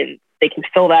 and they can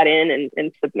fill that in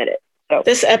and submit it. So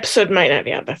this episode might not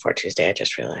be out before Tuesday, I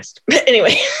just realized. But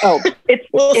anyway.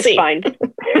 It's see. Fine.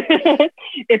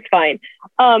 It's fine.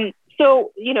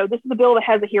 So, this is a bill that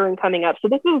has a hearing coming up. So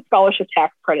this is a scholarship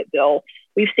tax credit bill.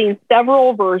 We've seen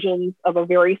several versions of a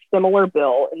very similar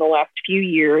bill in the last few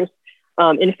years.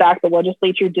 In fact, the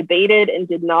legislature debated and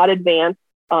did not advance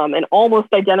an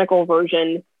almost identical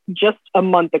version just a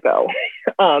month ago.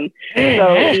 So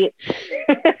the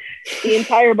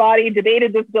entire body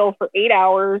debated this bill for 8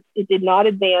 hours. It did not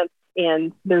advance,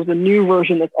 and there's a new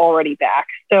version that's already back.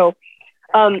 So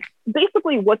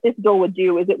basically what this bill would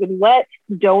do is it would let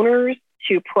donors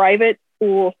to private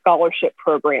school scholarship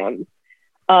programs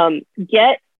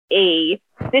get a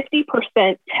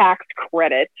 50% tax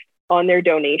credit on their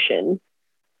donation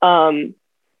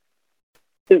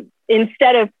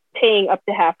instead of paying up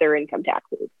to half their income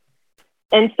taxes.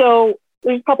 And so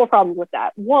there's a couple of problems with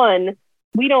that. One,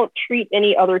 we don't treat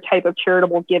any other type of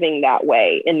charitable giving that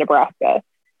way in Nebraska.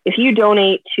 If you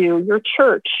donate to your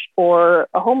church or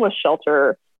a homeless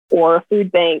shelter or a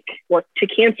food bank or to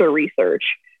cancer research,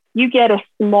 you get a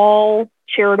small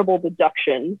charitable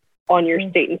deduction on your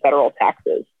state and federal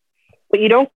taxes, but you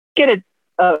don't get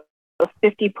a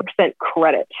 50%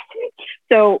 credit.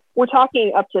 So we're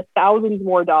talking up to thousands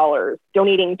more dollars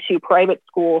donating to private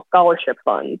school scholarship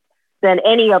funds than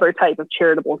any other type of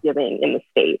charitable giving in the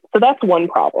state. So that's one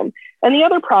problem. And the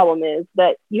other problem is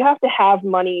that you have to have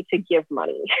money to give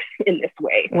money in this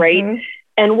way, right? Mm-hmm.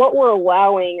 And what we're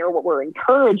allowing or what we're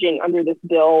encouraging under this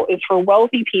bill is for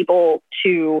wealthy people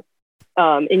to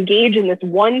engage in this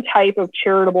one type of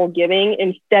charitable giving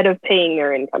instead of paying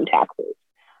their income taxes.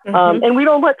 And we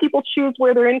don't let people choose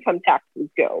where their income taxes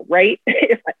go, right?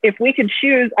 If we could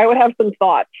choose, I would have some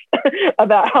thoughts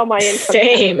about how my income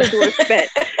taxes were spent.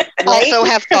 Right? Also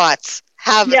have thoughts.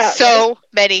 So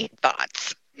many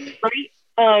thoughts.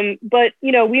 Right? But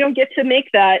we don't get to make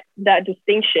that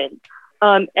distinction.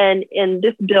 And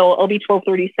this bill, LB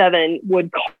 1237,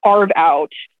 would carve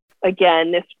out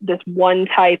again this one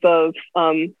type of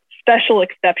special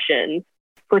exception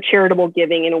for charitable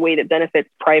giving in a way that benefits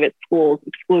private schools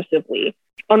exclusively.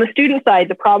 On the student side,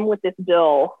 the problem with this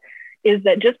bill is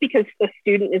that just because a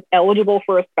student is eligible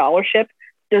for a scholarship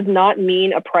does not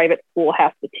mean a private school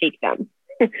has to take them.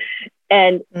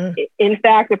 And in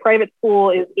fact, the private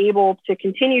school is able to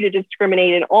continue to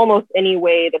discriminate in almost any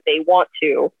way that they want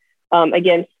to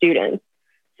against students.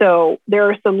 So there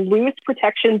are some loose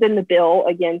protections in the bill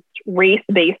against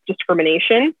race-based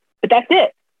discrimination, but that's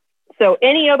it. So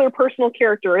any other personal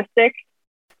characteristic,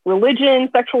 religion,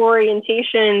 sexual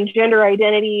orientation, gender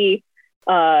identity,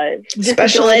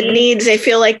 special ed needs, they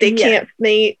feel like they can't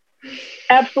meet.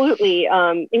 Absolutely.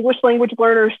 English language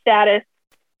learner status,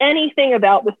 anything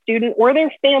about the student or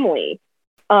their family,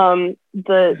 the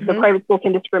private school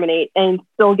can discriminate and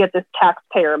still get this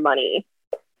taxpayer money.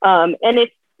 And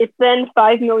it's then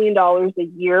 $5 million a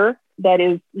year that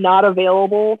is not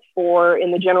available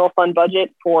in the general fund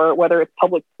budget for whether it's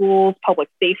public schools, public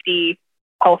safety,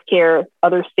 healthcare,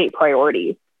 other state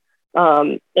priorities.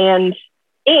 And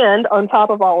on top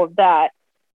of all of that,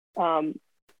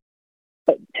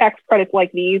 tax credits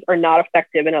like these are not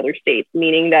effective in other states,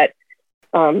 meaning that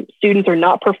students are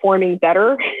not performing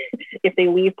better if they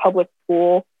leave public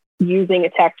school using a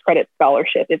tax credit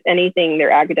scholarship. If anything, their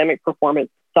academic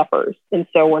performance suffers. And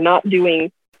so we're not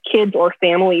doing kids or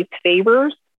families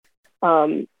favors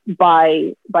by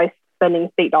spending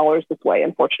state dollars this way,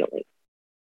 unfortunately.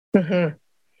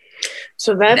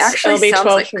 So that's LB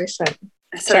 1237.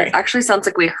 It actually sounds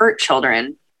like we hurt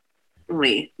children,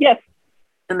 yes,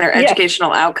 and their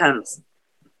educational outcomes.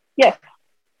 Yes.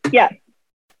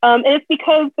 And it's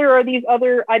because there are these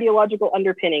other ideological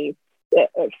underpinnings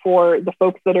for the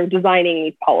folks that are designing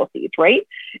these policies, right?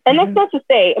 And that's not to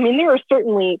say, there are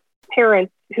certainly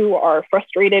parents who are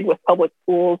frustrated with public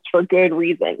schools for good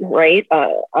reason, right?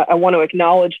 I want to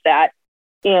acknowledge that.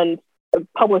 And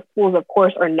public schools, of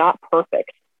course, are not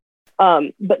perfect.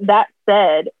 But that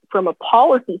said, from a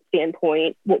policy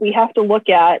standpoint, what we have to look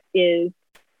at is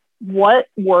what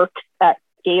works at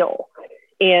scale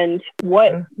and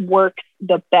what works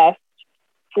the best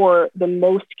for the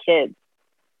most kids.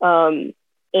 And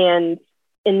in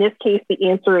this case, the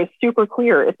answer is super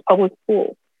clear. It's public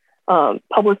schools.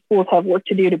 Public schools have work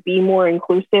to do to be more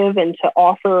inclusive and to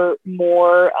offer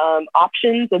more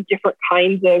options of different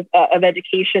kinds of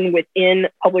education within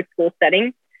public school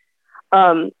settings.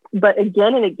 But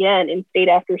again and again, in state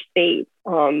after state,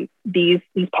 these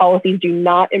policies do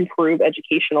not improve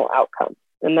educational outcomes.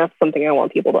 And that's something I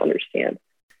want people to understand.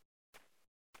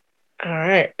 All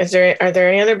right. Are there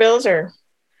any other bills or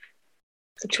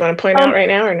that you want to point out right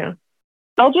now or no?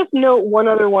 I'll just note one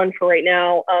other one for right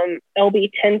now.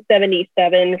 LB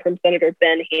 1077 from Senator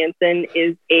Ben Hansen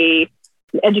is an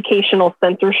educational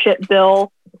censorship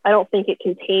bill. I don't think it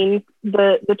contains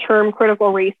the term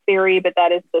critical race theory, but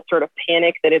that is the sort of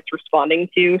panic that it's responding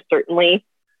to, certainly.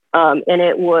 And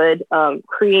it would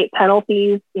create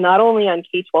penalties not only on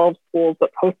K-12 schools,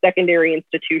 but post-secondary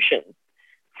institutions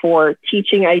for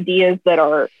teaching ideas that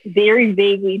are very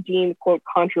vaguely deemed, quote,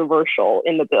 controversial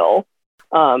in the bill.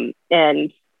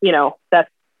 And,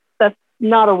 that's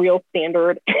not a real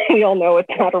standard. We all know it's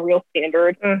not a real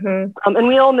standard. And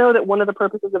we all know that one of the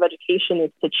purposes of education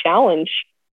is to challenge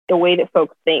the way that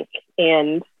folks think.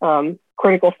 And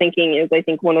critical thinking is, I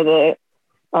think, one of the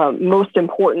most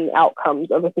important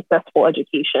outcomes of a successful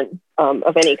education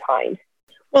of any kind.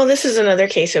 Well, this is another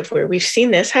case of where we've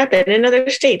seen this happen in other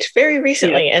states very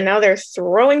recently, and now they're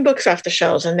throwing books off the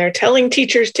shelves and they're telling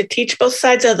teachers to teach both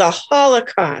sides of the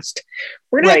Holocaust.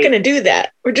 We're not going to do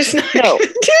that. We're just not going to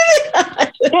do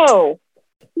that.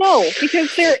 No,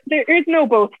 because there is no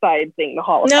both sides thing, the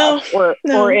Holocaust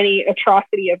or any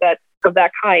atrocity of that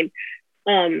kind.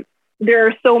 There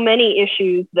are so many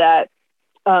issues that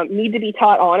need to be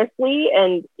taught honestly,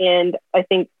 and I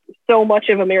think so much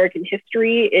of American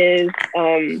history is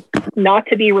not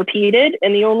to be repeated,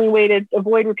 and the only way to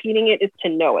avoid repeating it is to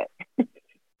know it.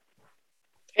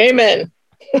 Amen.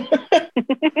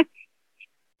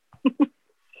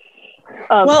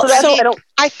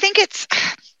 I think it's.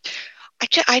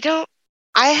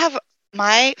 I have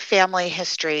my family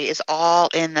history is all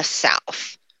in the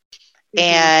South,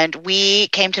 And we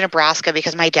came to Nebraska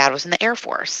because my dad was in the Air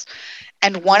Force.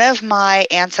 And one of my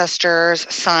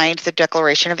ancestors signed the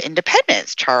Declaration of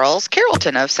Independence, Charles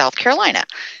Carrollton of South Carolina,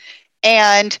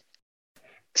 and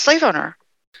slave owner,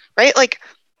 right? Like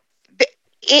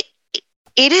it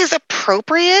is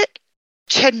appropriate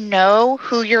to know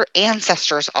who your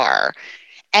ancestors are.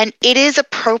 And it is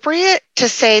appropriate to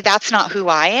say that's not who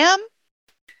I am.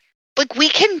 Like, we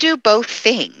can do both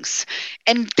things.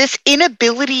 And this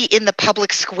inability in the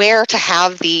public square to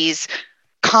have these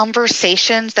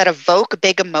conversations that evoke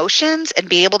big emotions and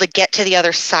be able to get to the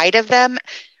other side of them,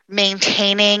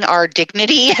 maintaining our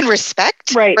dignity and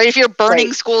respect. Right. If you're burning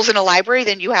Right. schools in a library,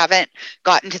 then you haven't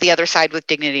gotten to the other side with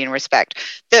dignity and respect.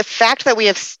 The fact that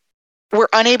we're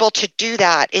unable to do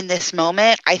that in this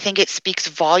moment, I think it speaks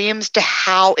volumes to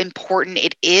how important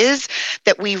it is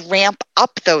that we ramp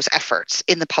up those efforts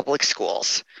in the public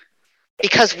schools,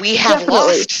 because we have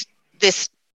Definitely. lost this.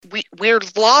 We're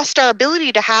lost our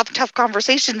ability to have tough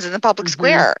conversations in the public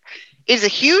square. It is a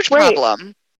huge Right.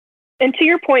 problem. And to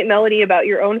your point, Melody, about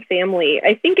your own family,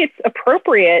 I think it's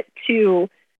appropriate to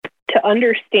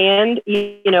understand,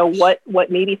 what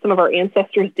maybe some of our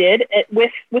ancestors did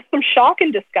with some shock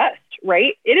and disgust,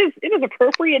 right? It is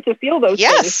appropriate to feel those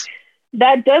things.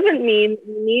 That doesn't mean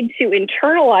you need to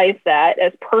internalize that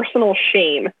as personal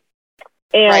shame.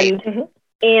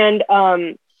 And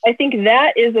I think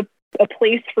that is a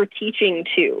place for teaching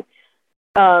too.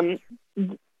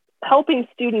 Helping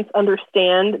students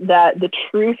understand that the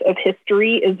truth of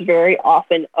history is very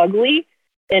often ugly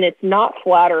and it's not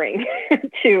flattering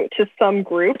to some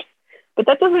groups. But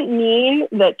that doesn't mean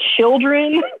that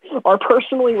children are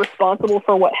personally responsible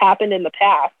for what happened in the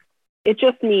past. It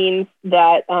just means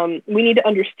that we need to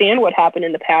understand what happened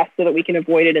in the past so that we can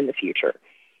avoid it in the future.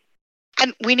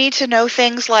 And we need to know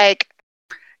things like,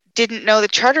 didn't know the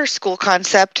charter school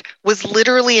concept was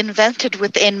literally invented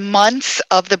within months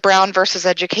of the Brown versus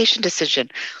Education decision.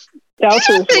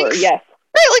 Vouchers were, yes.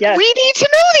 Right, yes. We need to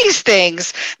know these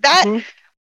things. That,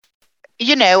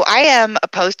 I am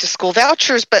opposed to school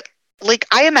vouchers, but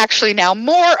I am actually now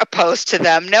more opposed to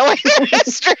them knowing their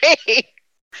history.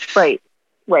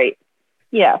 Right.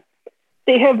 Yeah.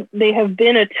 They have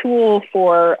been a tool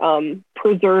for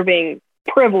preserving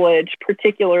privilege,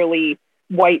 particularly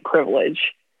white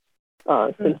privilege,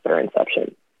 since their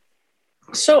inception.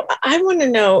 So I want to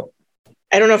know,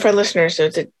 I don't know if our listeners know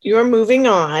that you're moving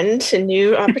on to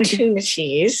new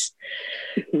opportunities.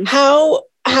 How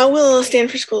will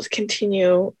Stand for Schools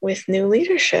continue with new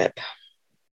leadership?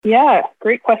 Yeah,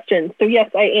 great question. So yes,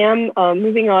 I am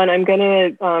moving on. I'm going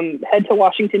to head to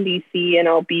Washington, D.C., and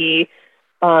I'll be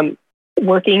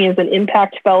working as an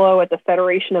impact fellow at the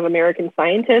Federation of American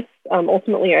Scientists.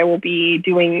 Ultimately, I will be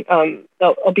doing,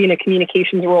 I'll be in a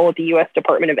communications role at the U.S.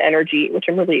 Department of Energy, which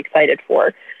I'm really excited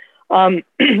for.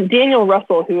 Daniel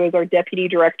Russell, who is our deputy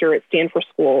director at Stand for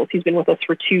Schools, he's been with us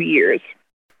for 2 years,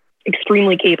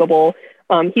 extremely capable.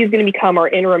 He's going to become our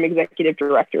interim executive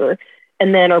director.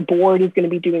 And then our board is going to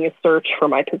be doing a search for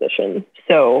my position.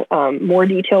 So more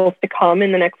details to come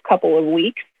in the next couple of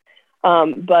weeks.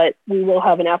 But we will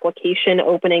have an application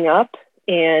opening up,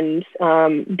 and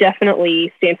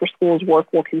definitely Stand for Schools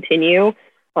work will continue.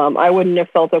 I wouldn't have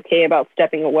felt okay about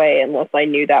stepping away unless I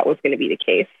knew that was going to be the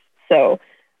case. So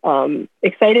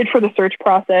excited for the search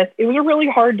process. It was a really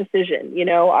hard decision.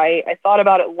 I thought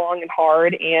about it long and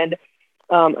hard, and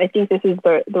I think this is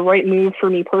the right move for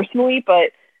me personally,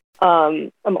 but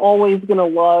I'm always going to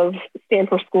love Stand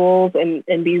for Schools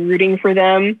and be rooting for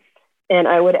them. And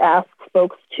I would ask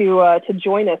folks to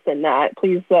join us in that.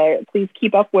 Please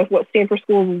keep up with what Stand for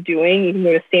Schools is doing. You can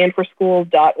go to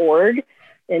standforschools.org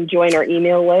and join our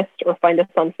email list, or find us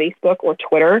on Facebook or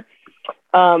Twitter.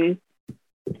 And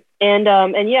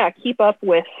keep up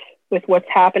with what's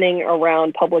happening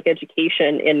around public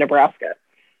education in Nebraska.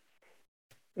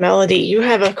 Melody, you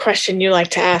have a question you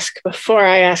like to ask before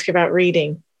I ask about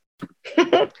reading.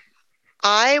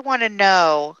 I want to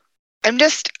know. I'm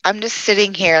just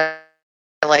sitting here,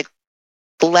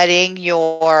 letting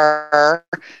your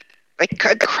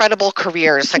incredible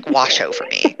career just wash over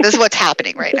me. This is what's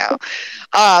happening right now.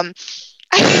 I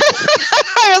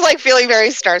was feeling very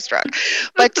starstruck.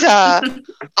 But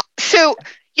so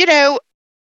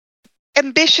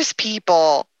ambitious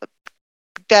people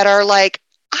that are I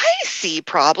see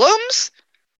problems.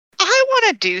 I want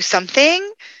to do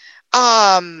something.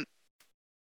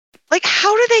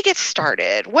 How do they get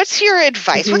started? What's your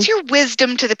advice? What's your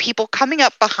wisdom to the people coming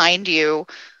up behind you?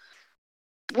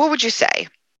 What would you say?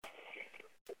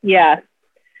 Yeah.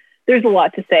 There's a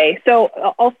lot to say. So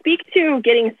I'll speak to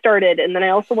getting started, and then I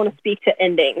also want to speak to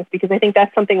endings, because I think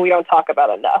that's something we don't talk about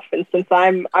enough. And since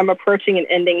I'm approaching an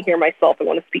ending here myself, I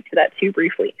want to speak to that too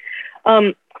briefly.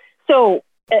 So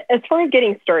as far as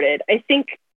getting started, I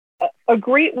think a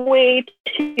great way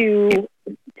to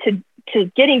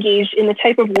get engaged in the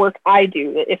type of work I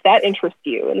do, if that interests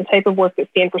you, and the type of work that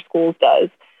Stand for Schools does,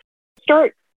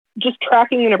 start just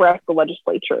tracking the Nebraska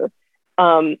legislature.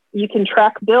 You can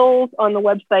track bills on the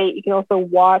website. You can also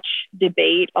watch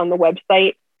debate on the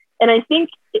website. And I think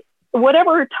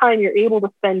whatever time you're able to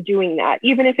spend doing that,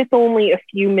 even if it's only a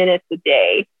few minutes a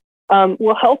day,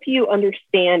 will help you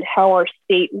understand how our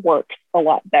state works a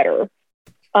lot better.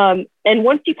 And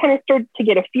once you kind of start to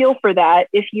get a feel for that,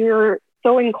 if you're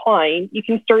so inclined, you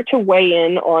can start to weigh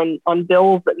in on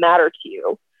bills that matter to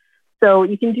you. So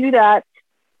you can do that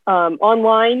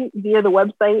online via the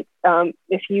website.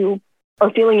 If you are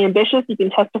feeling ambitious, you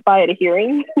can testify at a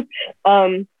hearing.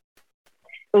 Those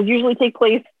usually take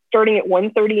place starting at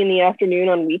 1:30 in the afternoon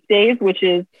on weekdays, which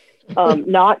is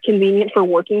not convenient for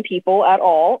working people at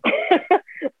all.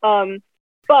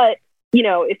 But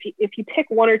if you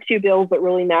pick one or two bills that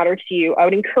really matter to you, I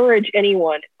would encourage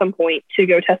anyone at some point to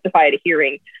go testify at a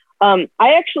hearing. I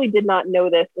actually did not know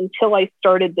this until I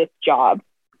started this job.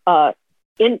 So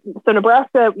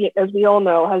Nebraska, as we all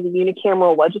know, has a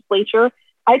unicameral legislature.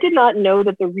 I did not know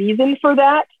that the reason for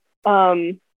that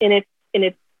in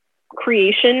its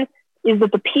creation is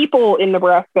that the people in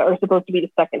Nebraska are supposed to be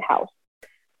the second house.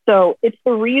 So it's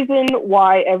the reason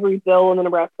why every bill in the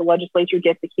Nebraska legislature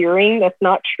gets a hearing. That's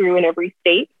not true in every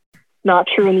state, not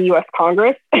true in the U.S.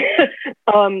 Congress.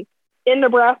 In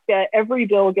Nebraska, every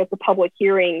bill gets a public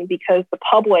hearing because the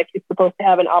public is supposed to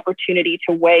have an opportunity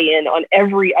to weigh in on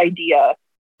every idea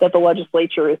that the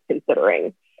legislature is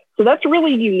considering. So that's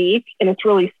really unique, and it's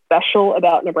really special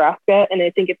about Nebraska, and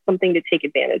I think it's something to take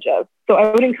advantage of. So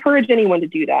I would encourage anyone to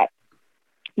do that.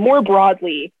 More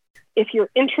broadly, if you're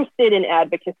interested in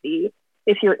advocacy,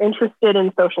 if you're interested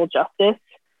in social justice,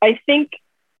 I think,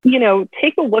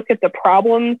 take a look at the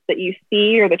problems that you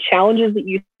see or the challenges that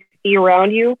you see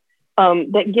around you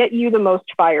that get you the most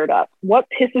fired up. What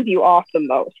pisses you off the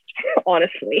most,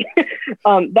 honestly?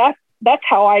 That's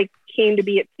how I came to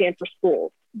be at Stand for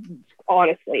Schools,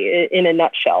 honestly, in a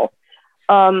nutshell.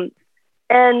 And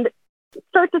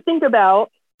start to think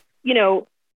about,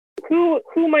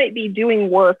 who might be doing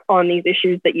work on these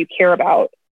issues that you care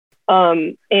about,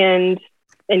 and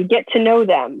get to know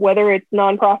them, whether it's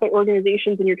nonprofit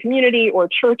organizations in your community or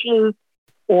churches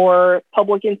or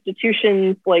public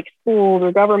institutions like schools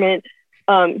or government.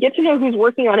 Get to know who's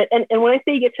working on it. And when I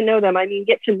say get to know them, I mean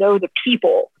get to know the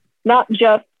people, not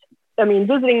just,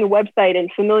 visiting the website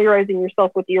and familiarizing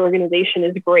yourself with the organization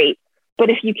is great.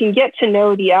 But if you can get to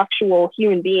know the actual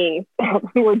human beings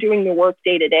who are doing the work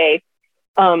day to day,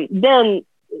 then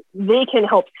they can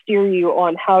help steer you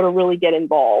on how to really get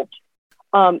involved.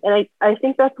 And I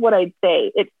think that's what I'd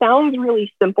say. It sounds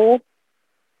really simple.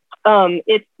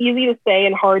 It's easy to say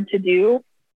and hard to do,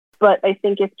 but I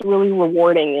think it's really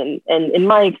rewarding and in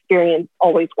my experience,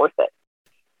 always worth it.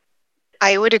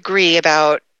 I would agree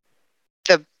about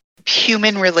the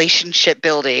human relationship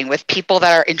building with people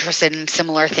that are interested in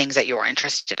similar things that you're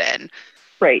interested in.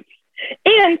 Right.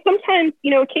 And sometimes,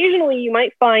 occasionally you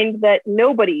might find that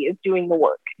nobody is doing the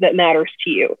work that matters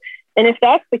to you. And if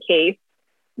that's the case,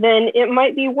 then it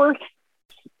might be worth,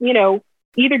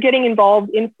 either getting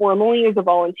involved informally as a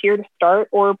volunteer to start,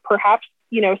 or perhaps,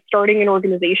 starting an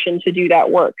organization to do that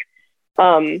work.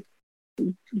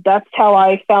 That's how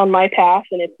I found my path.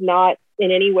 And it's not in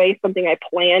any way something I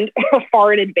planned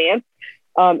far in advance.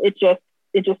 It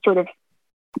just sort of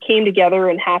came together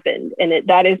and happened, and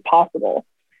that is possible.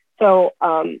 So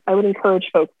I would encourage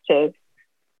folks to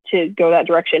go that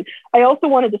direction. I also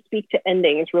wanted to speak to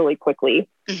endings really quickly.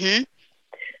 Mm-hmm.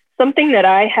 Something that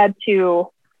I had to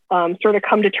sort of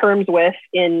come to terms with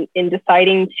in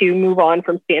deciding to move on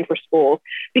from Stand for Schools,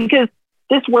 because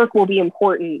this work will be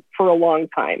important for a long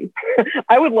time.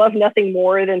 I would love nothing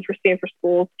more than for Stand for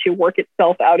Schools to work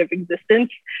itself out of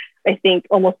existence. I think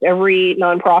almost every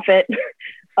nonprofit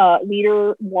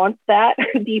leader wants that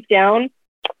deep down.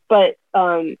 But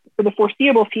for the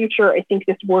foreseeable future, I think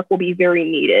this work will be very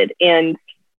needed. And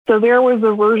so there was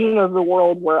a version of the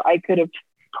world where I could have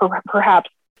perhaps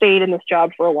stayed in this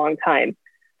job for a long time.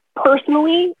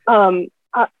 Personally, I'm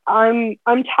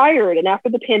tired, and after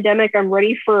the pandemic, I'm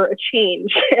ready for a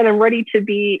change, and I'm ready to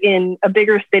be in a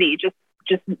bigger city.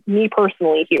 Just me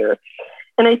personally here.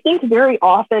 And I think very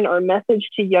often our message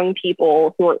to young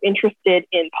people who are interested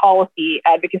in policy,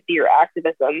 advocacy, or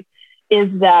activism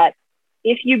is that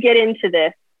if you get into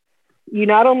this, you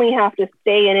not only have to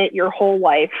stay in it your whole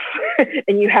life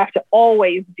and you have to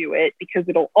always do it because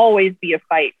it'll always be a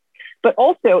fight, but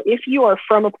also if you are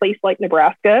from a place like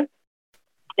Nebraska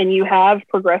and you have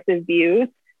progressive views,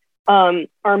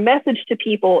 our message to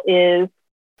people is,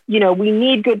 we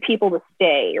need good people to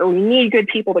stay, or we need good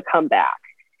people to come back.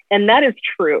 And that is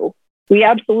true. We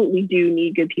absolutely do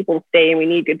need good people to stay, and we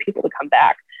need good people to come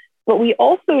back. But we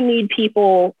also need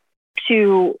people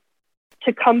to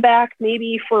come back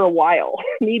maybe for a while,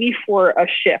 maybe for a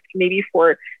shift, maybe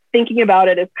for thinking about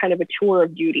it as kind of a tour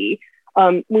of duty.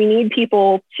 We need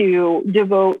people to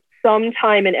devote some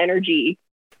time and energy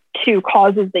to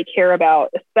causes they care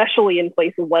about, especially in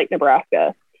places like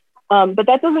Nebraska. But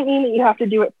that doesn't mean that you have to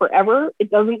do it forever. It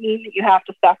doesn't mean that you have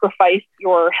to sacrifice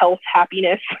your health,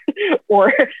 happiness,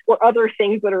 or other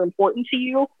things that are important to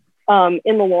you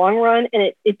in the long run.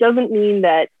 And it doesn't mean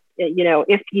that,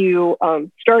 if you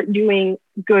start doing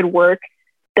good work,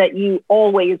 that you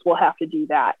always will have to do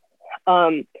that.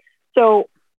 So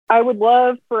I would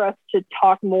love for us to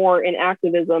talk more in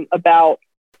activism about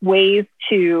ways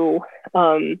to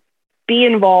be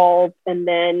involved and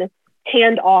then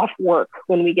hand off work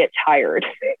when we get tired.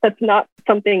 That's not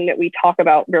something that we talk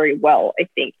about very well, I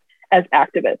think, as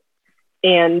activists.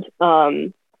 And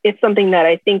it's something that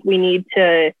I think we need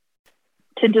to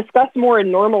discuss more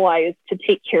and normalize to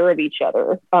take care of each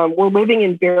other. We're living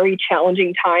in very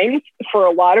challenging times for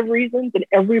a lot of reasons, and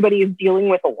everybody is dealing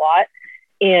with a lot.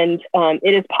 And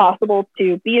it is possible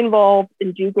to be involved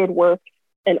and do good work,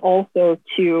 and also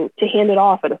to hand it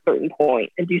off at a certain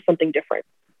point and do something different.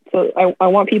 So I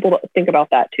want people to think about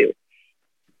that too.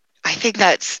 I think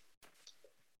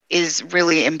is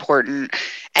really important.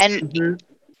 And,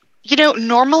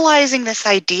 normalizing this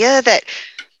idea that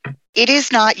it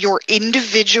is not your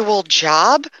individual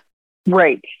job,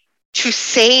 right, to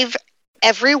save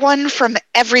everyone from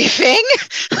everything.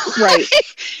 Right.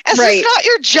 It's right. not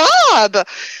your job.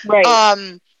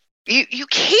 Right. You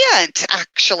can't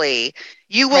actually.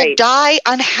 You will Right. die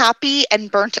unhappy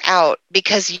and burnt out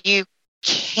because you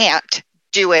can't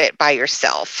do it by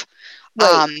yourself.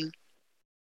 Right.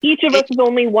 Each of us is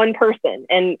only one person,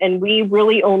 and we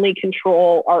really only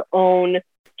control our own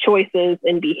choices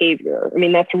and behavior. I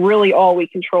mean, that's really all we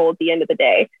control at the end of the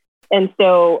day. And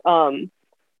so,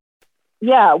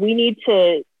 we need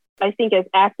to, I think, as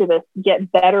activists,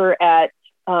 get better at,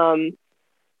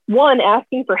 one,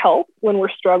 asking for help when we're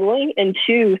struggling, and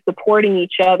two, supporting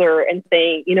each other and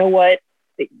saying, you know what,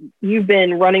 you've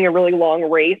been running a really long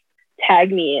race,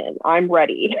 tag me in, I'm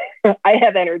ready. I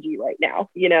have energy right now,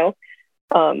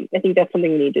 I think that's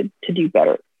something we need to do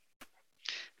better.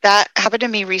 That happened to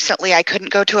me recently. I couldn't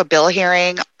go to a bill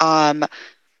hearing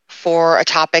for a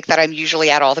topic that I'm usually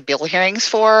at all the bill hearings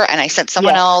for, and I sent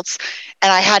someone else,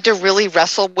 and I had to really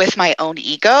wrestle with my own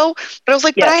ego. But I was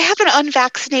like, but I have an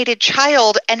unvaccinated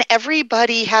child, and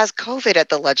everybody has COVID at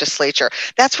the legislature.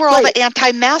 That's where all the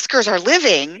anti-maskers are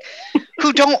living,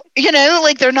 who don't,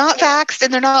 they're not vaxxed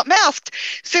and they're not masked.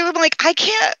 So I'm like, I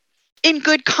can't, in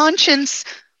good conscience,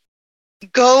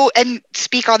 go and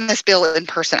speak on this bill in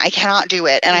person. I cannot do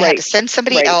it. And I had to send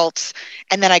somebody else.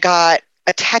 And then I got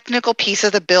a technical piece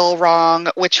of the bill wrong,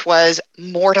 which was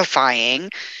mortifying.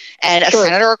 And a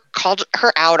senator called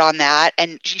her out on that.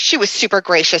 And she was super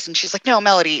gracious. And she's like, no,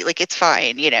 Melody, it's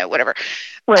fine, whatever.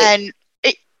 Right. And,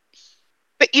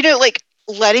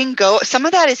 letting go, some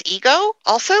of that is ego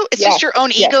also. It's just your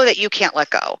own ego that you can't let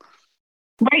go.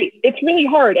 Right. It's really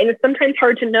hard. And it's sometimes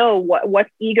hard to know what's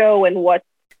ego and what's,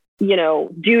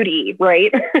 duty,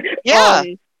 right? Yeah.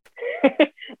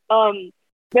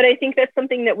 But I think that's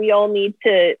something that we all need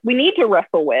to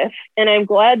wrestle with. And I'm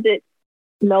glad that,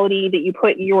 Melody, that you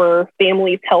put your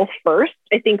family's health first.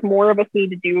 I think more of us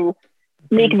need to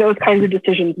make those kinds of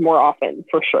decisions more often,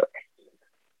 for sure.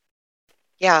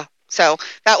 Yeah. So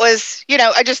that was,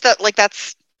 I just thought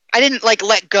I didn't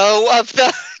let go of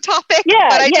the topic,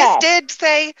 but I just did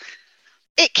say,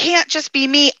 it can't just be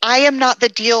me. I am not the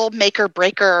deal maker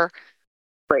breaker.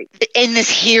 Right. In this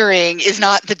hearing is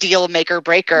not the deal maker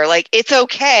breaker. It's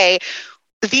okay.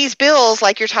 These bills,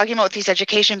 like you're talking about with these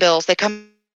education bills, they come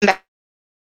back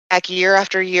year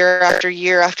after year after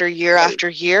year after year after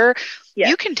year. Yeah.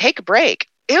 You can take a break.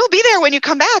 It'll be there when you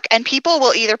come back, and people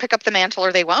will either pick up the mantle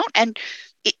or they won't. And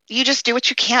you just do what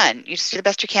you can. You just do the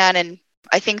best you can. And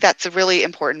I think that's a really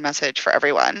important message for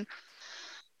everyone.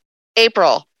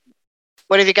 April,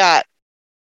 what have you got?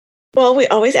 Well, we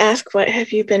always ask, what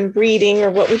have you been reading,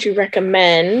 or what would you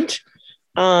recommend?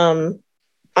 And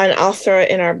I'll throw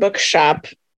it in our bookshop.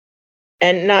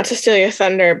 And not to steal your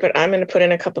thunder, but I'm going to put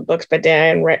in a couple books by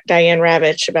Diane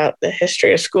Ravitch about the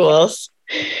history of schools.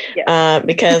 Yeah.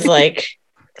 Because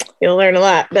You'll learn a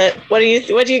lot. But what do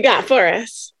you got for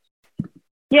us?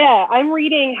 Yeah, I'm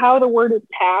reading How the Word is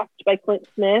Passed by Clint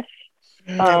Smith.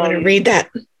 I want to read that.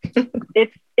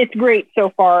 It's great so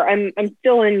far. I'm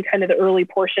still in kind of the early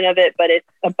portion of it, but it's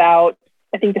about,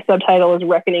 I think the subtitle is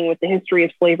Reckoning with the History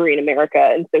of Slavery in America.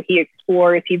 And so he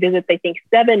visits, I think,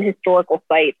 7 historical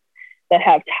sites that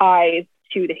have ties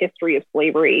to the history of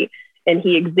slavery. And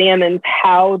he examines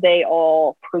how they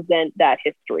all present that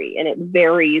history. And it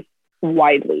varies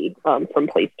widely from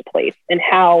place to place, and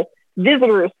how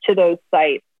visitors to those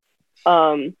sites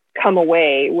come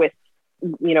away with,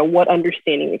 what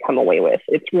understanding they come away with.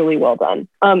 It's really well done.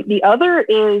 The other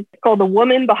is called The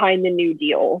Woman Behind the New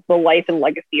Deal, The Life and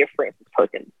Legacy of Frances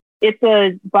Perkins. It's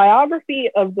a biography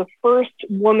of the first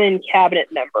woman cabinet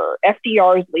member,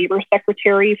 FDR's labor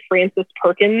secretary, Frances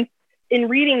Perkins. In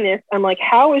reading this, I'm like,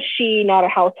 how is she not a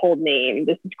household name?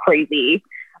 This is crazy.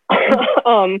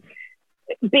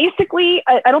 Basically,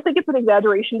 I don't think it's an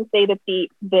exaggeration to say that the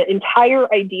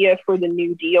entire idea for the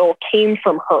New Deal came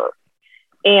from her.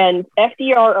 And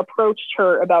FDR approached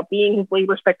her about being his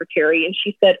labor secretary, and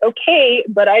she said, okay,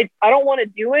 but I don't want to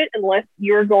do it unless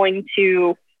you're going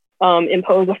to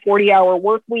impose a 40-hour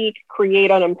work week,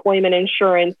 create unemployment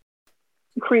insurance,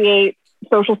 create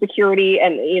Social Security,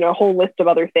 and a whole list of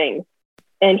other things.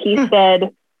 And he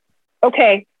said,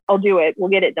 okay, I'll do it. We'll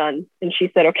get it done. And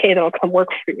she said, okay, then I'll come work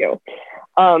for you.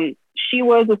 She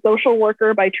was a social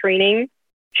worker by training.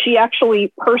 She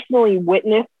actually personally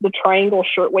witnessed the Triangle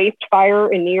Shirtwaist Fire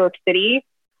in New York City,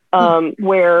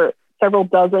 where several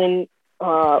dozen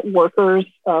workers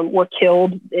were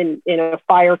killed in a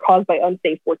fire caused by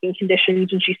unsafe working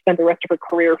conditions. And she spent the rest of her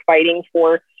career fighting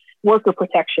for worker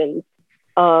protections.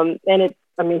 And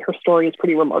her story is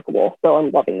pretty remarkable. So I'm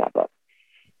loving that book.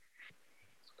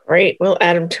 Great. We'll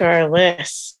add them to our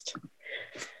list.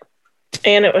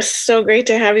 And it was so great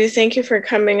to have you. Thank you for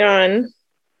coming on.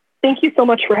 Thank you so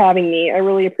much for having me. I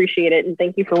really appreciate it. And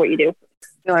thank you for what you do.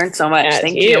 You learned so much. As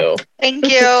Thank you. Thank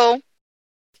you.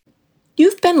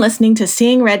 You've been listening to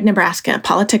Seeing Red Nebraska,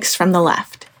 Politics from the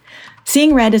Left.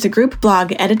 Seeing Red is a group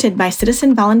blog edited by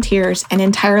citizen volunteers and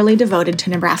entirely devoted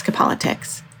to Nebraska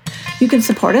politics. You can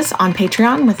support us on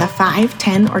Patreon with a $5,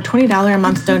 $10, or $20 a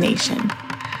month donation.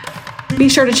 Be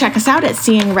sure to check us out at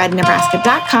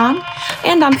seeingrednebraska.com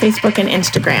and on Facebook and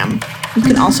Instagram. You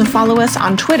can also follow us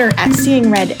on Twitter at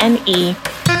seeingredne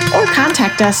or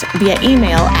contact us via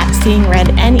email at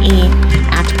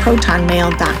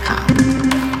seeingredne@protonmail.com.